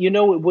 Sonny,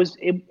 it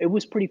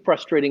was pretty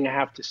frustrating, I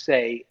have to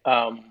say.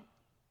 I'm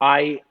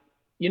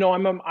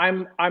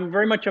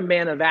very much a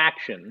man of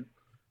action,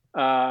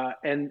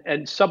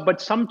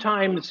 but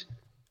sometimes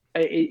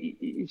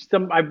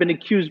I've been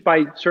accused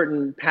by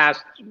certain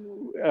past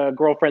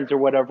girlfriends or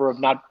whatever of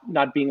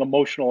not being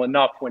emotional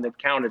enough when it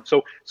counted.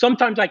 So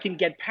sometimes I can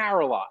get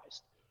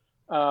paralyzed,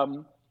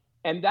 and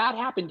that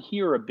happened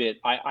here a bit.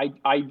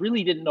 I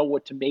really didn't know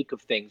what to make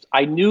of things.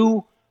 I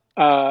knew,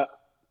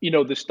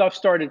 the stuff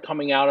started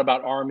coming out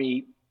about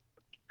Armie.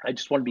 I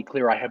just want to be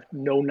clear. I have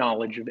no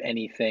knowledge of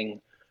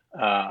anything.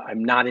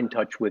 I'm not in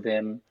touch with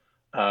him.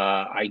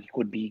 I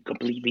could be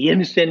completely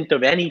innocent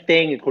of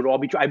anything. It could all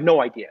be true. I have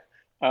no idea.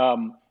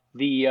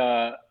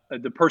 The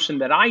person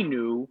that I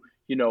knew,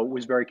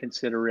 was very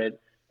considerate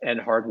and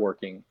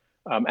hardworking,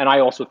 and I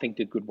also think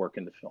did good work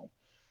in the film.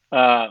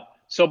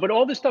 But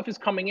all this stuff is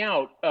coming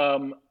out,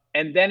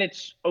 and then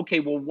it's okay.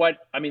 Well,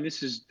 what? I mean,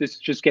 this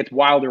just gets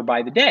wilder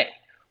by the day,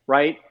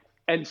 right?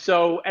 And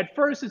so at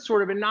first it's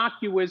sort of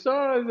innocuous.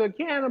 Oh, the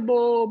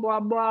cannibal, blah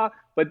blah.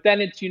 But then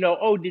it's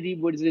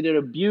was it an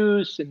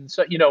abuse? And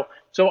so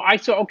so I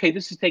saw, okay,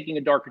 this is taking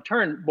a darker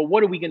turn. But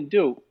what are we going to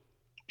do?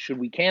 Should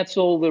we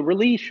cancel the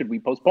release? Should we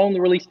postpone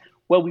the release?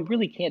 Well, we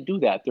really can't do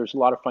that. There's a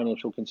lot of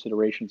financial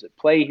considerations at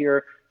play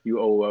here. You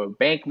owe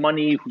bank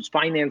money, who's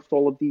financed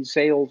all of these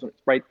sales,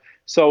 right?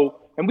 So,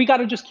 and we got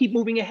to just keep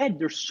moving ahead.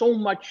 There's so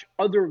much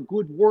other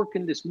good work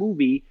in this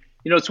movie,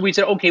 So we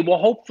said, okay, well,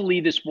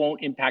 hopefully this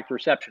won't impact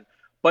reception.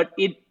 But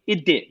it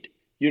did,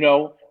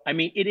 I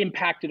mean, it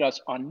impacted us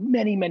on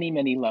many, many,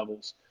 many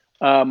levels.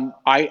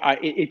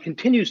 It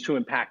continues to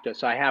impact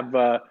us. I have,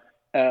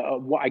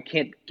 I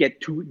can't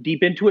get too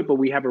deep into it, but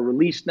we have a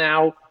release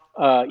now.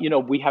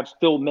 We have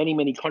still many,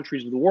 many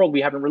countries of the world we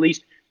haven't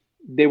released.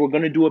 They were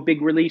going to do a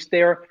big release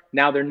there.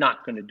 Now they're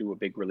not going to do a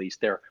big release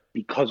there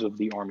because of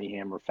the Armie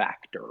Hammer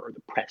factor or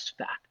the press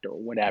factor or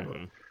whatever.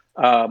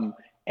 Mm-hmm.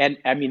 And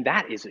I mean,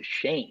 that is a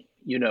shame,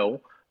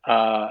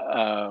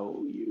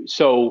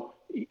 so.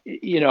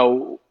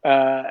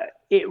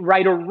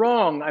 Right or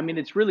wrong, I mean,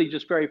 it's really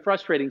just very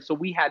frustrating. So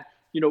we had,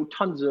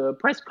 tons of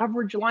press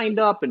coverage lined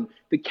up and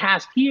the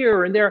cast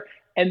here and there,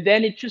 and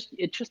then it just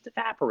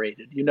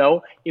evaporated.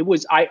 It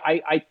was,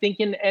 I think,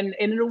 and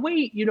in a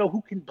way,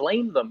 who can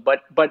blame them?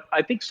 But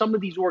I think some of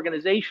these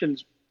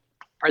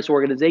press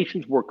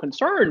organizations were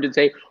concerned and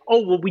say,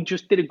 oh, well, we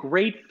just did a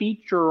great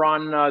feature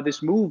on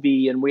this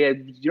movie, and we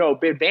had,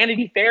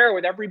 Vanity Fair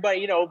with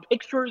everybody,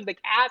 pictures of the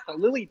cast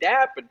and Lily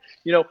Depp, and,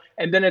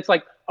 and then it's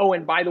like, oh,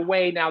 and by the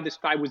way, now this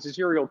guy was a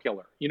serial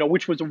killer,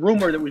 which was a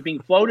rumor that was being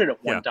floated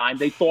at one time.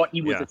 They thought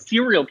he was a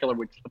serial killer,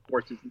 which of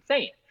course is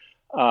insane,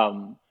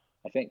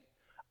 I think.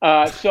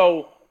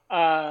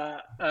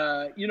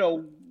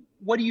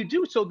 What do you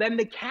do? So then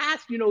the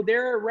cast,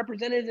 their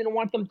representatives didn't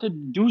want them to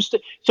do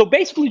stuff. So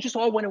basically just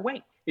all went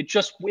away. It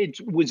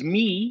was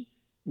me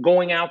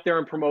going out there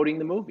and promoting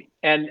the movie,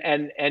 and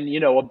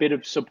a bit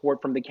of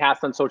support from the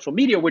cast on social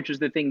media, which is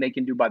the thing they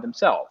can do by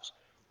themselves,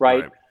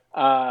 right?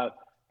 Right. Uh,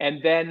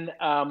 and then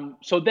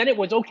so then it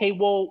was okay.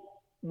 Well,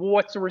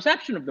 what's the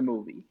reception of the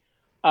movie?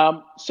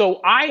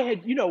 So I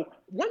had,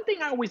 one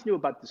thing I always knew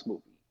about this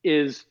movie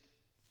is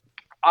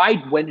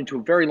I went into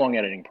a very long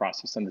editing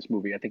process on this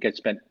movie. I think I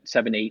spent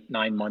 7, 8,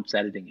 9 months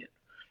editing it,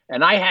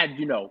 and I had,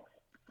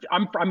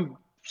 I'm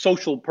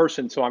social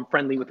person, so I'm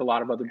friendly with a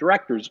lot of other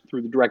directors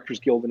through the Directors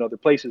Guild and other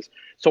places.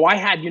 So I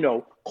had,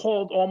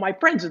 called all my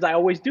friends as I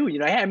always do. Hey,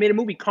 I made a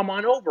movie. Come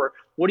on over.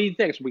 What do you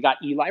think? So we got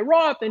Eli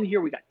Roth in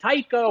here. We got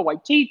Taika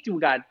Waititi. We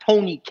got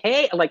Tony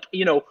Kaye. Like,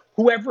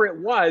 whoever it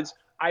was,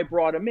 I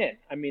brought him in.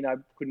 I mean, I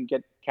couldn't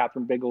get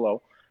Catherine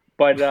Bigelow,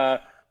 but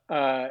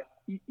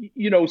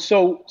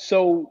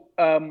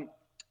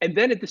and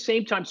then at the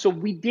same time, so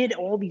we did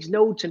all these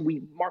notes and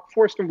we Mark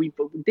Forster, we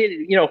did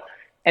it,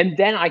 and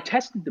then I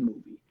tested the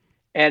movie,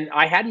 and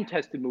I hadn't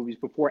tested movies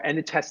before, and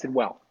it tested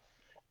well.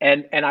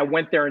 And I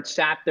went there and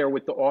sat there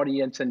with the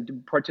audience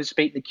and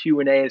participate in the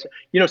Q&As,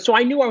 so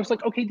I knew, I was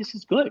like, okay, this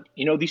is good.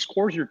 These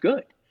scores are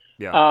good.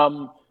 Yeah.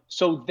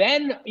 So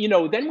then,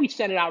 then we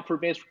sent it out for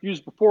advanced reviews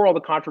before all the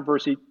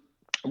controversy.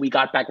 We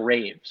got back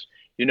raves.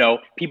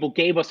 People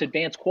gave us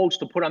advanced quotes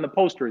to put on the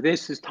poster.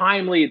 This is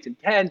timely, it's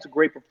intense,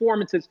 great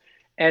performances.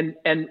 And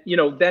then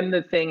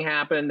the thing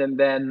happened, and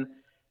then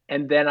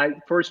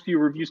first few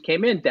reviews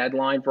came in,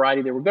 Deadline,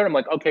 Variety, they were good. I'm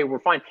like, okay, we're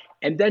fine.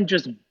 And then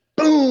just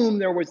boom,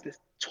 there was this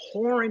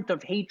torrent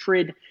of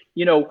hatred,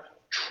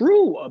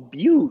 true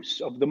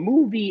abuse of the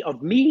movie,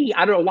 of me.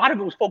 I don't know, a lot of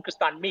it was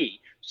focused on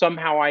me.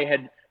 Somehow I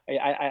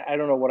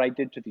don't know what I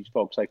did to these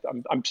folks.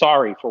 I'm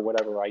sorry for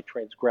whatever I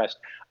transgressed.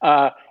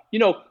 But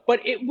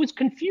it was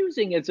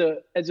confusing as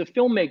a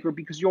filmmaker,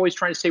 because you're always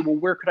trying to say, well,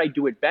 where could I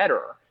do it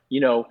better?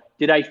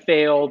 Did I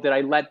fail? Did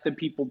I let the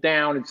people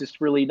down? Is this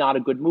really not a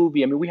good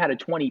movie? I mean, we had a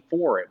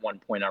 24 at one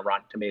point on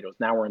Rotten Tomatoes.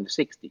 Now we're in the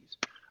 60s.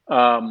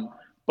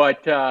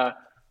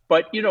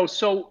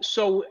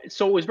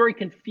 So it was very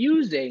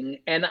confusing,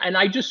 and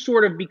I just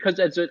sort of, because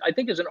I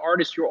think as an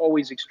artist, you're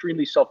always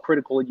extremely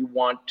self-critical, and you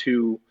want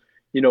to,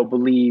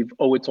 believe,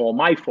 oh, it's all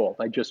my fault.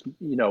 I just,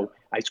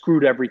 I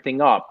screwed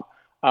everything up.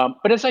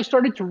 But as I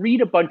started to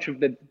read a bunch of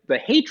the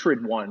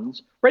hatred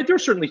ones, right,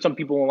 there's certainly some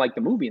people who don't like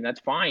the movie, and that's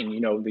fine.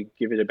 They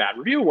give it a bad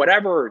review,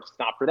 whatever. It's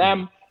not for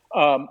them.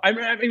 I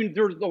mean,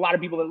 there's a lot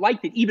of people that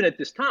liked it, even at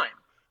this time.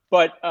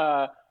 But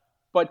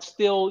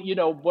still,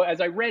 as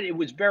I read, it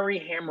was very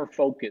Hammer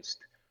focused.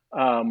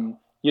 It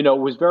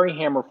was very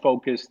Hammer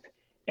focused,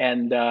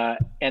 and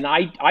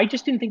I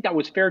just didn't think that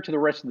was fair to the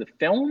rest of the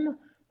film.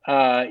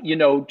 To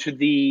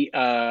the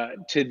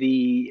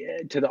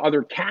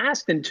other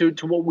cast, and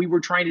to what we were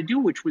trying to do,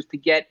 which was to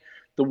get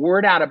the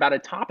word out about a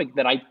topic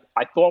that I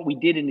thought we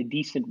did in a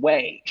decent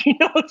way.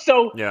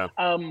 So Yeah.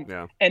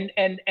 And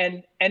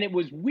it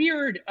was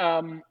weird.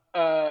 It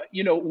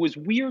was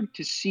weird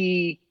to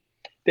see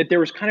that there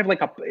was kind of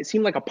like it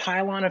seemed like a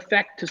pile-on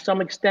effect to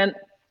some extent.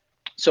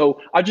 So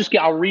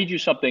I'll read you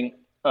something.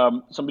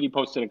 Somebody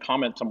posted a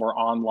comment somewhere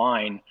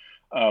online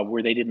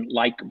where they didn't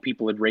like,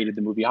 people had rated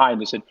the movie high,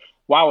 and they said,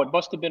 wow, it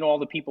must have been all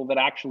the people that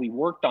actually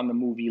worked on the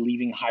movie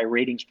leaving high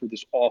ratings for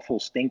this awful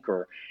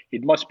stinker.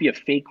 It must be a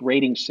fake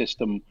rating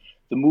system.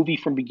 The movie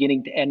from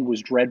beginning to end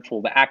was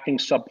dreadful. The acting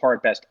subpar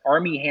at best.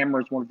 Armie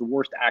Hammer is one of the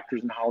worst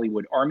actors in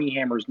Hollywood. Armie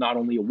Hammer is not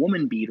only a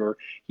woman beater,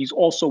 he's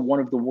also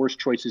one of the worst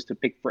choices to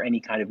pick for any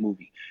kind of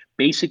movie.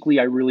 Basically,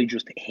 I really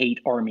just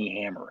hate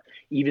Armie Hammer.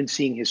 Even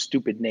seeing his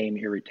stupid name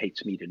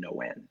irritates me to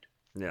no end.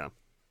 Yeah.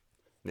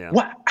 Yeah.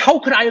 How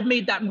could I have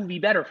made that movie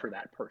better for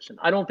that person?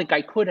 I don't think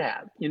I could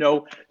have,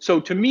 So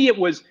to me,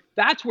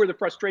 that's where the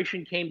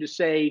frustration came, to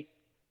say,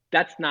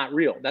 that's not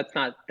real. That's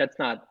not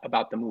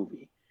about the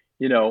movie,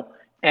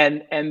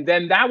 And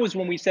then that was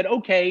when we said,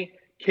 okay,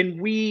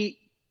 can we,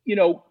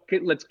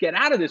 let's get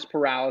out of this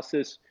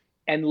paralysis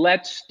and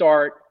let's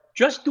start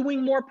just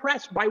doing more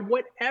press by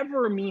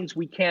whatever means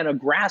we can, a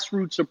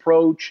grassroots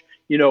approach,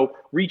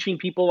 reaching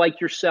people like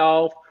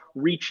yourself,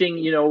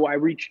 reaching, I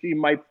reached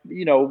my,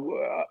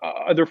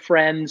 other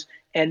friends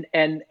and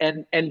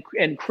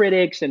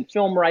critics and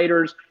film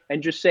writers,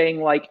 and just saying,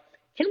 like,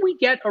 can we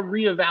get a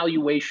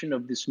reevaluation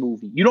of this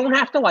movie? You don't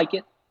have to like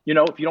it.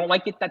 If you don't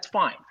like it, that's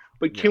fine.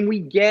 But can we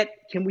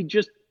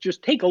just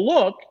take a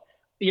look,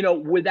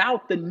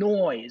 without the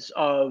noise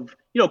of,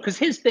 because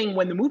his thing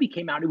when the movie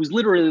came out, it was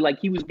literally like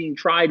he was being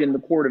tried in the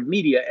court of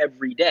media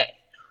every day,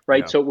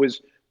 right? Yeah. So it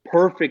was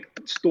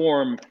perfect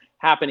storm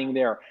happening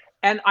there.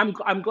 And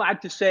I'm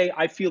glad to say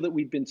I feel that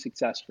we've been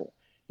successful.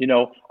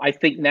 I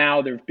think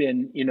now there've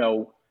been,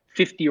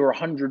 50 or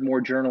 100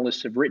 more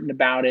journalists have written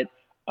about it.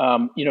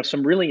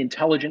 Some really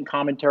intelligent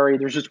commentary.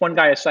 There's this one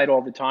guy I cite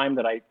all the time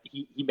that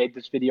he made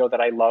this video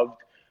that I loved.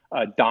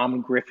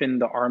 Dom Griffin,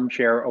 the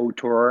armchair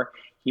auteur.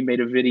 He made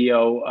a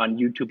video on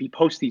YouTube. He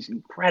posts these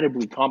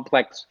incredibly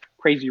complex,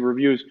 crazy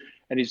reviews.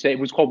 And it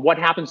was called "What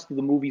Happens to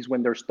the Movies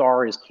When Their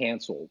Star is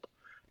Canceled."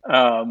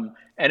 And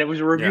it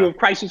was a review of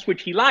Crisis,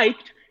 which he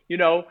liked,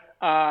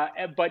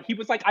 But he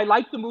was like, I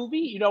like the movie.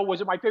 You know,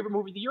 was it my favorite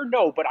movie of the year?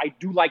 No, but I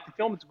do like the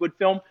film. It's a good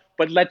film.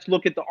 But let's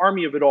look at the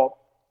Armie of it all.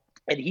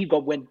 And he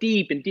went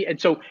deep and deep. And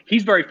so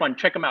he's very fun.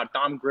 Check him out,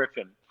 Dom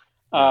Griffin.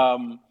 Yeah.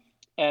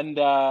 And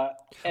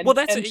Well,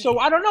 that's and so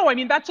I don't know. I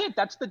mean, that's it.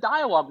 That's the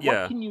dialogue.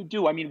 Yeah. What can you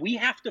do? I mean, we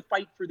have to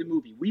fight for the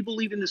movie. We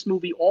believe in this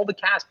movie. All the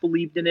cast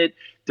believed in it.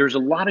 There's a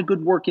lot of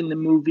good work in the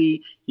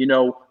movie. You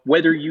know,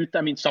 whether you,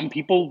 I mean, some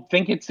people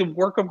think it's a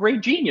work of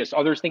great genius.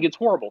 Others think it's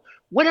horrible.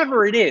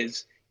 Whatever it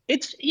is,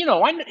 it's, you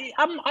know,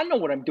 I know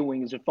what I'm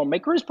doing as a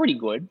filmmaker is pretty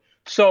good.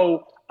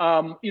 So,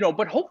 you know,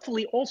 but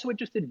hopefully also it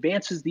just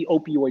advances the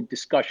opioid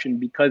discussion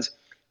because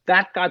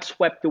that got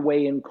swept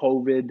away in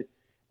COVID.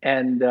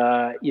 And,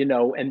 you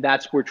know, and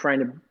that's, we're trying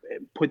to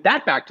put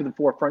that back to the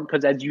forefront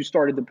because as you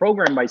started the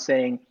program by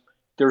saying,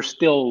 there's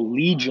still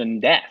legion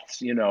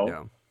deaths, you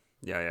know?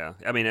 Yeah. Yeah.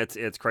 I mean,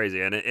 it's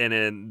crazy.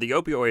 And the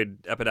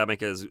opioid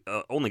epidemic has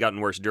only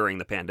gotten worse during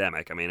the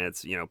pandemic. I mean,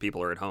 it's, you know,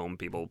 people are at home.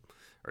 People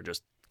are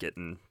just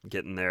getting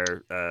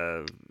there,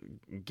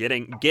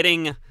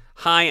 getting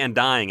high and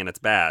dying, and it's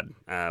bad.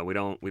 We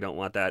don't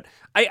want that.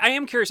 I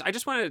am curious. I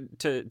just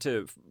wanted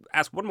to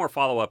ask one more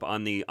follow up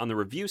on the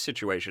review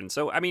situation.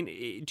 So, I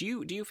mean, do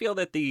you feel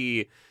that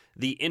the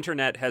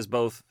internet has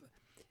both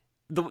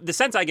the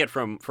sense I get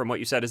from what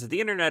you said is that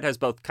the internet has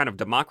both kind of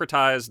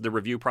democratized the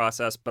review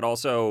process, but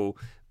also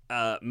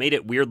made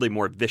it weirdly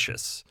more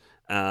vicious.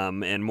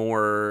 And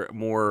more,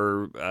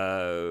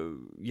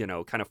 you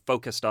know, kind of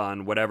focused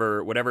on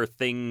whatever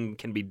thing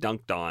can be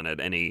dunked on at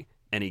any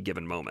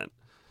given moment.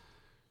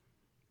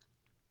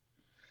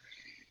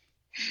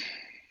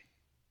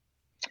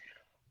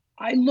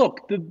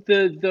 Look,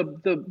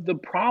 the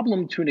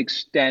problem to an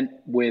extent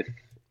with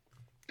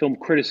film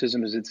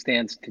criticism as it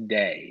stands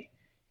today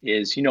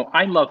is, you know,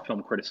 I love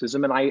film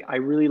criticism and I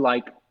really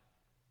like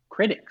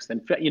critics.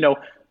 And, you know,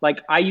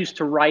 like I used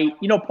to write,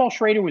 you know, Paul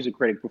Schrader was a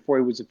critic before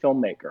he was a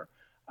filmmaker.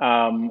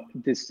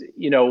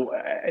 You know,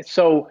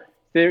 so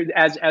there,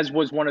 as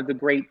was one of the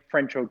great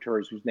French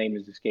auteurs whose name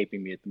is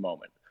escaping me at the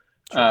moment.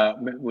 Sure.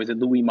 Was it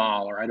Louis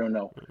Malle or I don't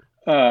know.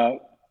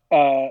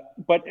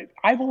 But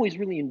I've always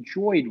really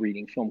enjoyed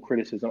reading film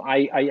criticism.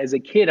 I as a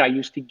kid, I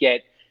used to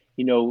get,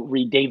 you know,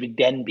 read David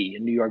Denby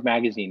in New York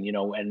Magazine, you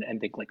know,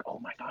 and think like, oh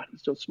my God,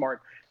 he's so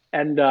smart.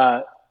 And,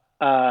 or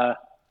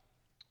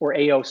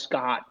A.O.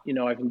 Scott, you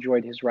know, I've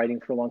enjoyed his writing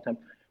for a long time.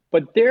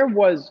 But there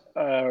was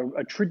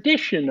a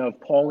tradition of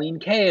Pauline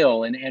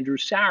Kael and Andrew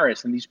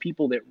Sarris and these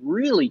people that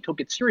really took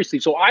it seriously.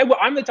 So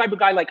I'm the type of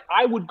guy, like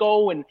I would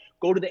go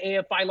to the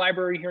AFI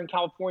library here in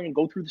California and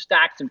go through the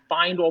stacks and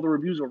find all the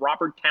reviews of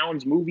Robert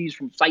Towne's movies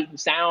from Sight and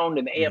Sound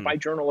and the AFI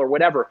Journal or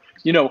whatever.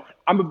 You know,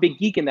 I'm a big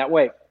geek in that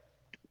way.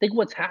 I think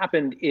what's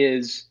happened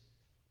is,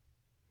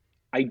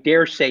 I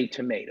dare say,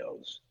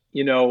 tomatoes,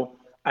 you know,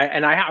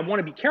 I want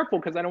to be careful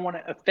because I don't want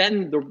to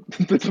offend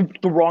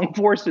the wrong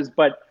forces,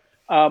 but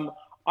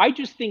I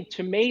just think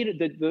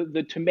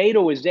the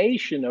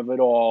tomatoization of it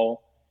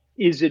all,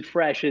 is it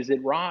fresh, is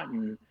it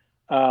rotten?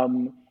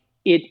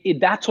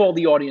 That's all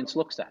the audience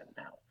looks at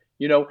now,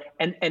 you know,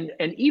 and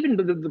even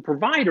the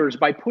providers,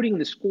 by putting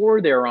the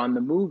score there on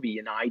the movie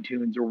in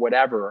iTunes or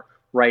whatever,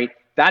 right?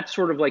 That's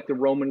sort of like the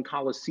Roman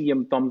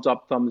Colosseum thumbs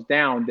up, thumbs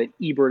down that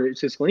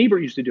Siskel and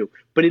Ebert used to do.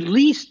 But at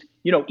least,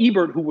 you know,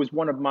 Ebert, who was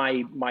one of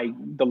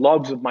the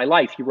loves of my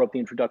life, he wrote the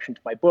introduction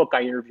to my book.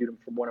 I interviewed him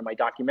for one of my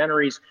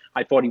documentaries.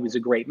 I thought he was a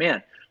great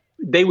man.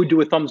 They would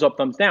do a thumbs up,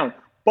 thumbs down,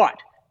 but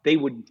they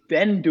would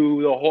then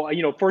do the whole,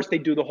 you know, first they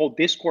do the whole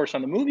discourse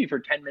on the movie for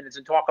 10 minutes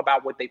and talk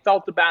about what they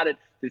felt about it,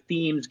 the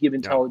themes, give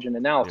intelligent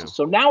analysis.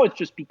 So now it's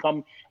just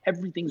become,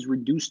 everything's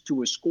reduced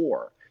to a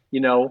score, you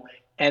know,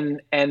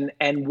 and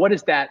what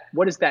does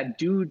that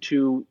do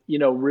to, you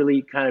know,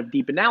 really kind of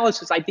deep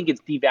analysis? I think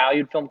it's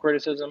devalued film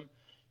criticism,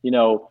 you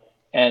know,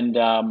 and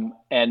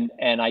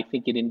I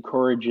think it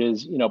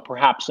encourages, you know,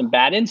 perhaps some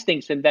bad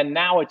instincts. And then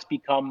now it's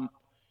become,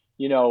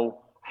 you know,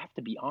 I have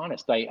to be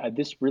honest,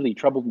 this really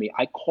troubled me.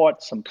 I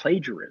caught some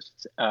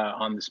plagiarists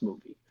on this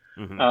movie.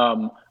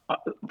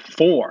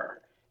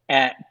 Four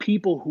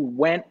people who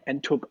went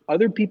and took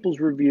other people's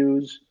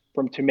reviews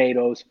from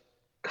Tomatoes,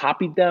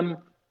 copied them,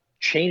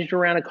 changed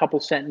around a couple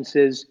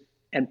sentences,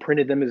 and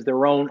printed them as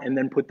their own, and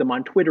then put them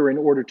on Twitter in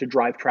order to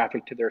drive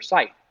traffic to their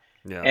site.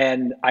 Yeah.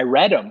 And I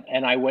read them,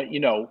 and I went, you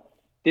know,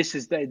 there's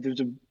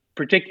a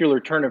particular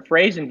turn of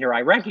phrase in here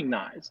I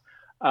recognize.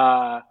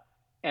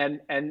 And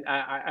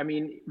I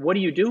mean, what do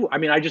you do? I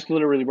mean, I just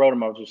literally wrote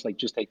them. I was just like,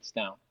 just take this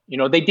down. You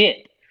know, they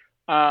did.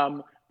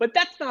 But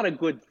that's not a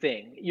good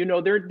thing. You know,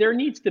 there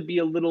needs to be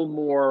a little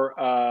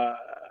more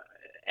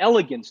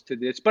elegance to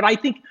this. But I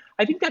think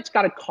that's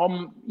got to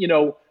come, you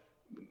know,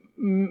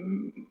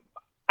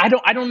 I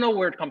don't know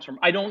where it comes from.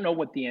 I don't know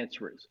what the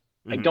answer is.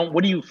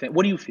 What do you think?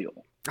 What do you feel?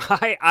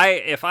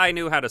 If I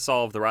knew how to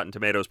solve the Rotten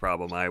Tomatoes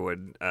problem, I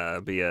would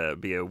be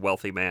a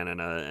wealthy man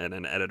and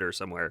an editor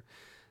somewhere.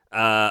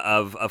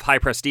 Of high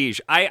prestige.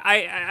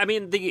 I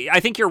mean, I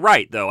think you're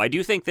right, though. I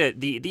do think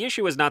that the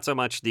issue is not so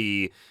much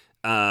the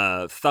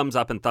thumbs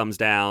up and thumbs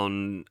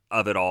down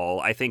of it all.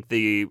 I think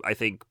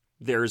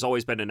there's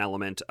always been an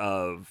element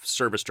of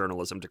service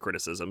journalism to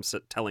criticism,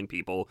 telling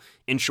people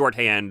in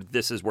shorthand,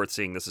 this is worth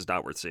seeing, this is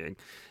not worth seeing.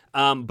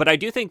 But I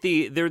do think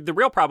the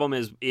real problem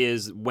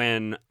is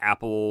when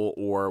Apple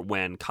or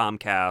when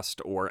Comcast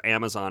or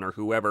Amazon or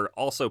whoever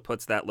also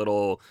puts that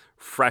little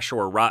fresh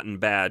or rotten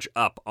badge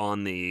up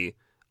on the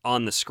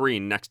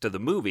screen next to the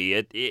movie.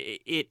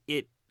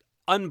 It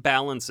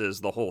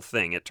unbalances the whole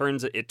thing. It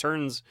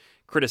turns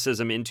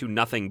criticism into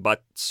nothing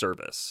but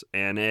service,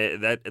 and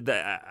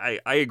I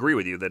agree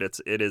with you that it's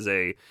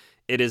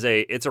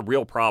a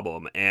real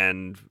problem,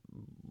 and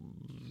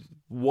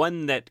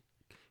one that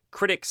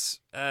critics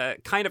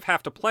kind of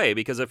have to play,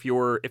 because if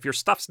your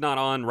stuff's not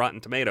on Rotten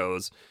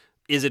Tomatoes,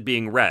 is it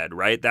being read,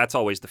 right? That's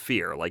always the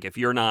fear. Like, if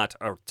you're not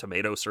a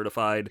tomato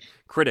certified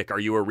critic, are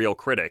you a real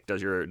critic?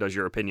 Does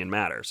your opinion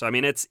matter? So I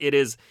mean, it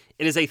is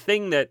a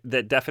thing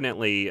that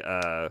definitely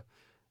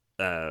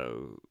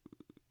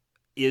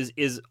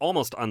is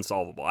almost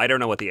unsolvable. I don't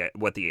know what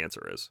the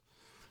answer is.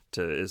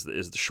 Is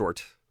the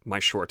short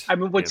I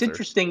mean, what's answer.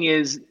 interesting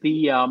is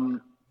the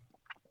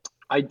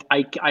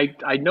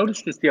I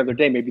noticed this the other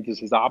day. Maybe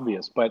this is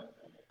obvious, but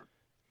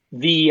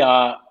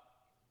the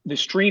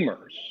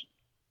streamers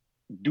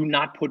do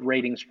not put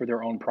ratings for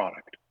their own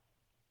product.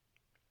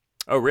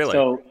 Oh, really?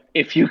 So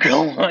if you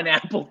go on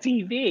Apple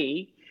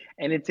TV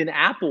and it's an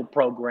Apple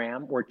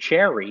program or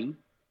Cherry,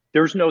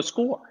 there's no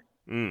score.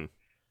 Mm.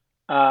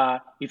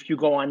 If you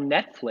go on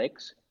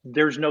Netflix,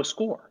 there's no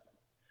score.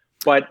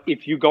 But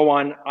if you go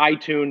on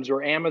iTunes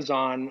or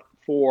Amazon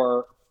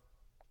for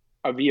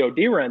a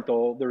VOD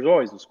rental, there's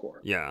always a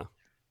score. Yeah.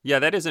 Yeah,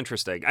 that is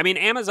interesting. I mean,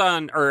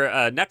 Amazon or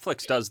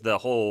Netflix does the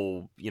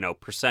whole,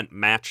 percent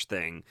match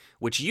thing,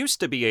 which used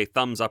to be a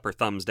thumbs up or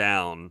thumbs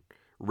down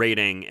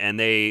rating, and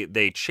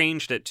they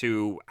changed it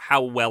to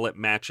how well it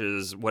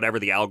matches whatever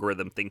the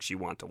algorithm thinks you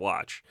want to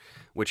watch,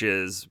 which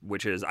is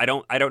I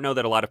don't know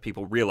that a lot of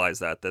people realize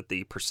that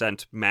the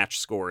percent match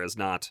score is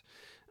not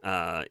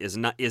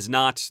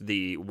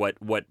the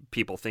what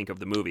people think of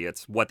the movie.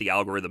 It's what the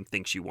algorithm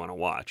thinks you want to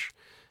watch,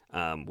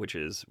 which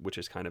is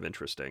kind of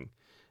interesting.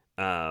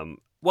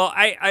 Well,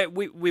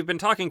 we've been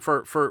talking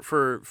for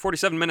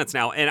 47 minutes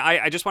now, and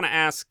I just want to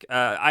ask.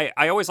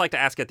 I always like to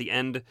ask at the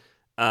end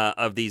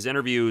of these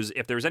interviews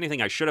if there was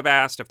anything I should have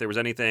asked, if there was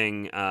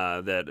anything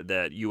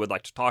that you would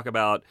like to talk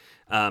about,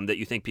 that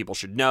you think people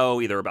should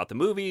know, either about the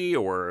movie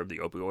or the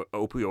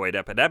opioid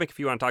epidemic, if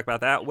you want to talk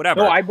about that,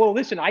 whatever. No, well,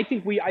 listen. I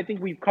think we've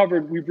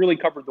really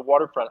covered the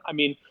waterfront. I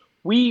mean,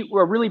 we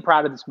were really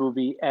proud of this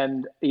movie,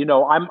 and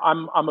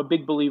I'm a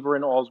big believer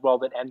in all's well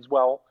that ends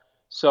well.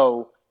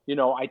 So.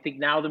 I think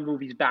now the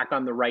movie's back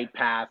on the right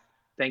path,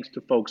 thanks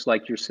to folks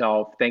like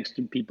yourself, thanks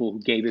to people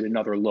who gave it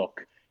another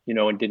look,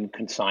 and didn't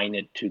consign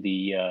it to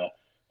the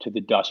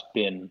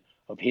dustbin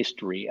of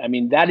history. I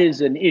mean, that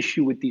is an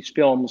issue with these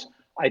films.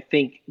 I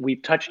think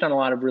we've touched on a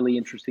lot of really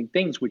interesting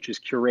things, which is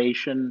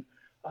curation,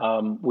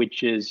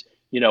 which is,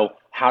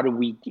 how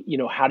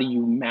do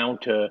you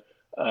mount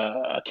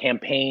a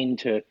campaign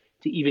to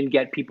even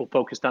get people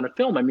focused on a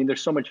film? I mean,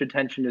 there's so much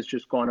attention has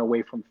just gone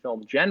away from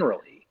film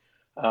generally.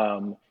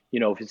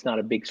 If it's not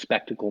a big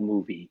spectacle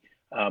movie,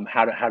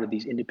 how do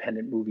these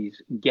independent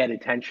movies get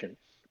attention?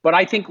 But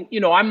I think,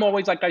 I'm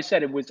always, like I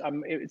said, it was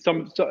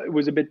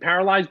a bit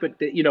paralyzed, but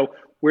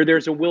where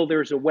there's a will,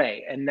 there's a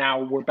way. And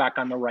now we're back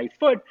on the right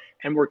foot,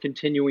 and we're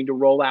continuing to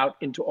roll out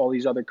into all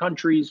these other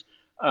countries.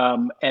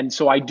 And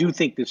so I do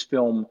think this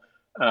film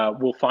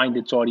will find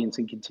its audience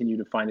and continue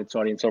to find its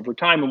audience over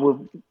time.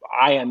 And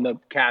I and the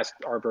cast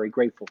are very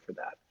grateful for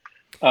that.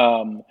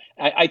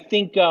 I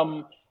think,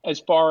 as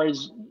far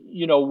as,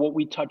 what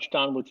we touched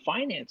on with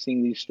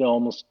financing these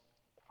films,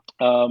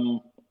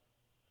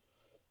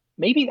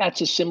 maybe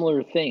that's a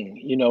similar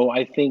thing.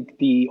 I think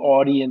the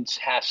audience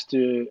has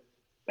to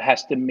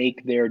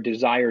make their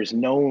desires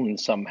known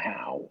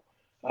somehow.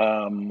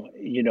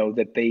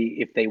 That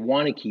if they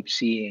want to keep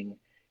seeing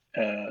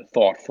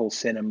thoughtful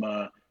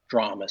cinema,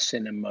 drama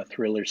cinema,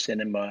 thriller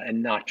cinema,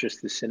 and not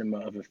just the cinema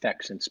of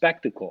effects and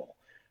spectacle,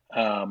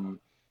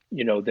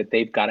 that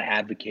they've got to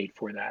advocate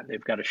for that.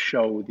 They've got to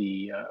show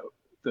the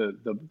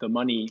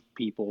money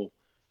people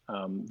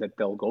that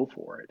they'll go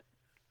for it.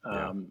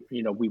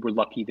 We were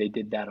lucky they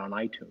did that on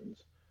iTunes,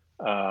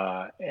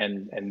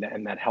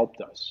 and that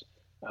helped us.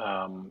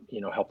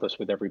 Helped us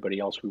with everybody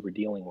else we were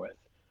dealing with.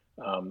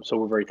 So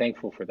we're very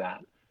thankful for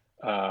that.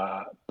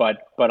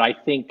 But I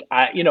think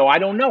I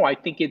don't know. I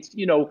think it's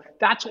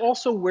that's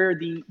also where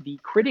the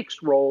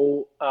critics'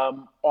 role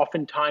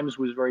oftentimes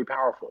was very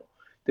powerful,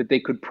 that they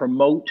could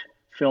promote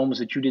films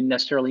that you didn't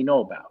necessarily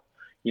know about.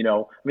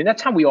 I mean,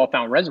 that's how we all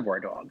found Reservoir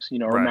Dogs.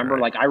 Remember,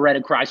 right. like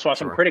I saw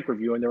some critic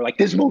review, and they were like,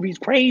 "This movie's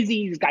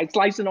crazy. This guy's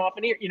slicing off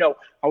an ear."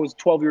 I was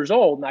 12 years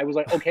old, and I was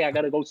like, "Okay, I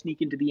got to go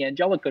sneak into the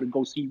Angelica to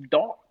go see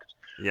dogs."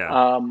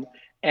 Yeah.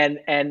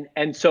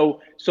 And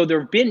so there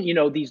have been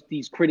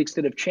these critics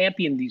that have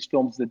championed these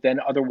films that then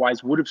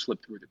otherwise would have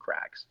slipped through the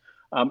cracks.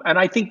 And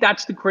I think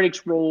that's the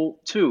critics' role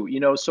too.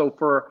 So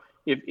for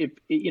if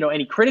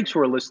any critics who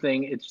are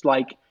listening, it's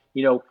like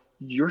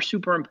you're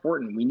super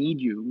important. We need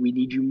you. We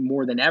need you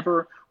more than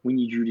ever. We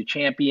need you to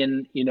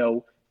champion,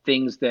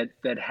 things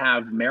that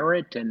have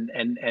merit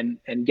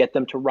and get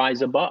them to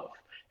rise above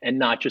and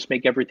not just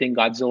make everything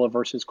Godzilla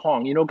versus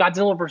Kong.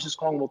 Godzilla versus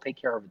Kong will take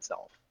care of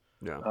itself.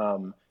 Yeah.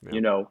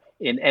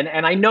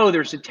 And I know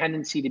there's a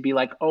tendency to be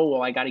like, oh,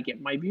 well, I got to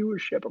get my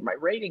viewership or my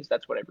ratings.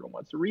 That's what everyone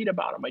wants to read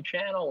about on my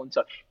channel. And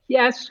so,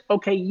 yes.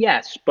 Okay.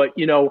 Yes. But,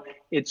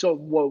 it's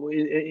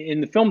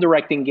in the film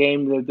directing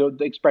game, the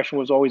expression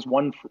was always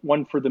one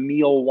for the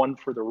meal, one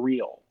for the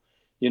real,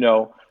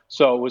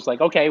 So it was like,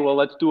 okay, well,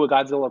 let's do a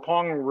Godzilla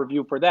Kong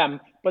review for them,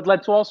 but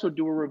let's also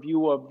do a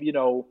review of,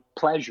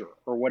 Pleasure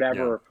or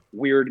whatever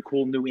weird,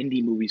 cool new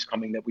indie movies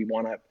coming that we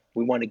want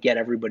to get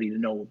everybody to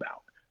know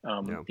about.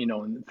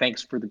 And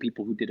thanks for the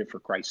people who did it for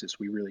Crisis.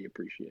 We really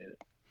appreciate it.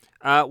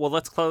 Well,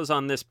 let's close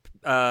on this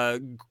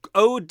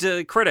ode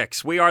to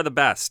critics. We are the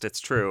best. It's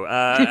true.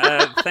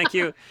 Thank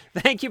you.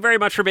 Thank you very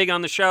much for being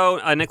on the show.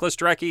 Nicholas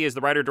Jarecki is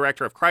the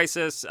writer-director of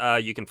Crisis.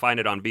 You can find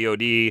it on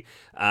VOD,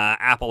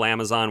 Apple,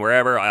 Amazon,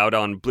 wherever, out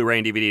on Blu-ray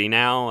and DVD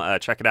now.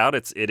 Check it out.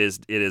 It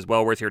is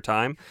well worth your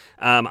time.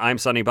 I'm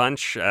Sonny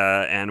Bunch,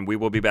 and we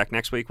will be back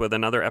next week with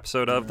another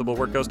episode of The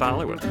Bulwark Goes to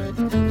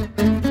Hollywood.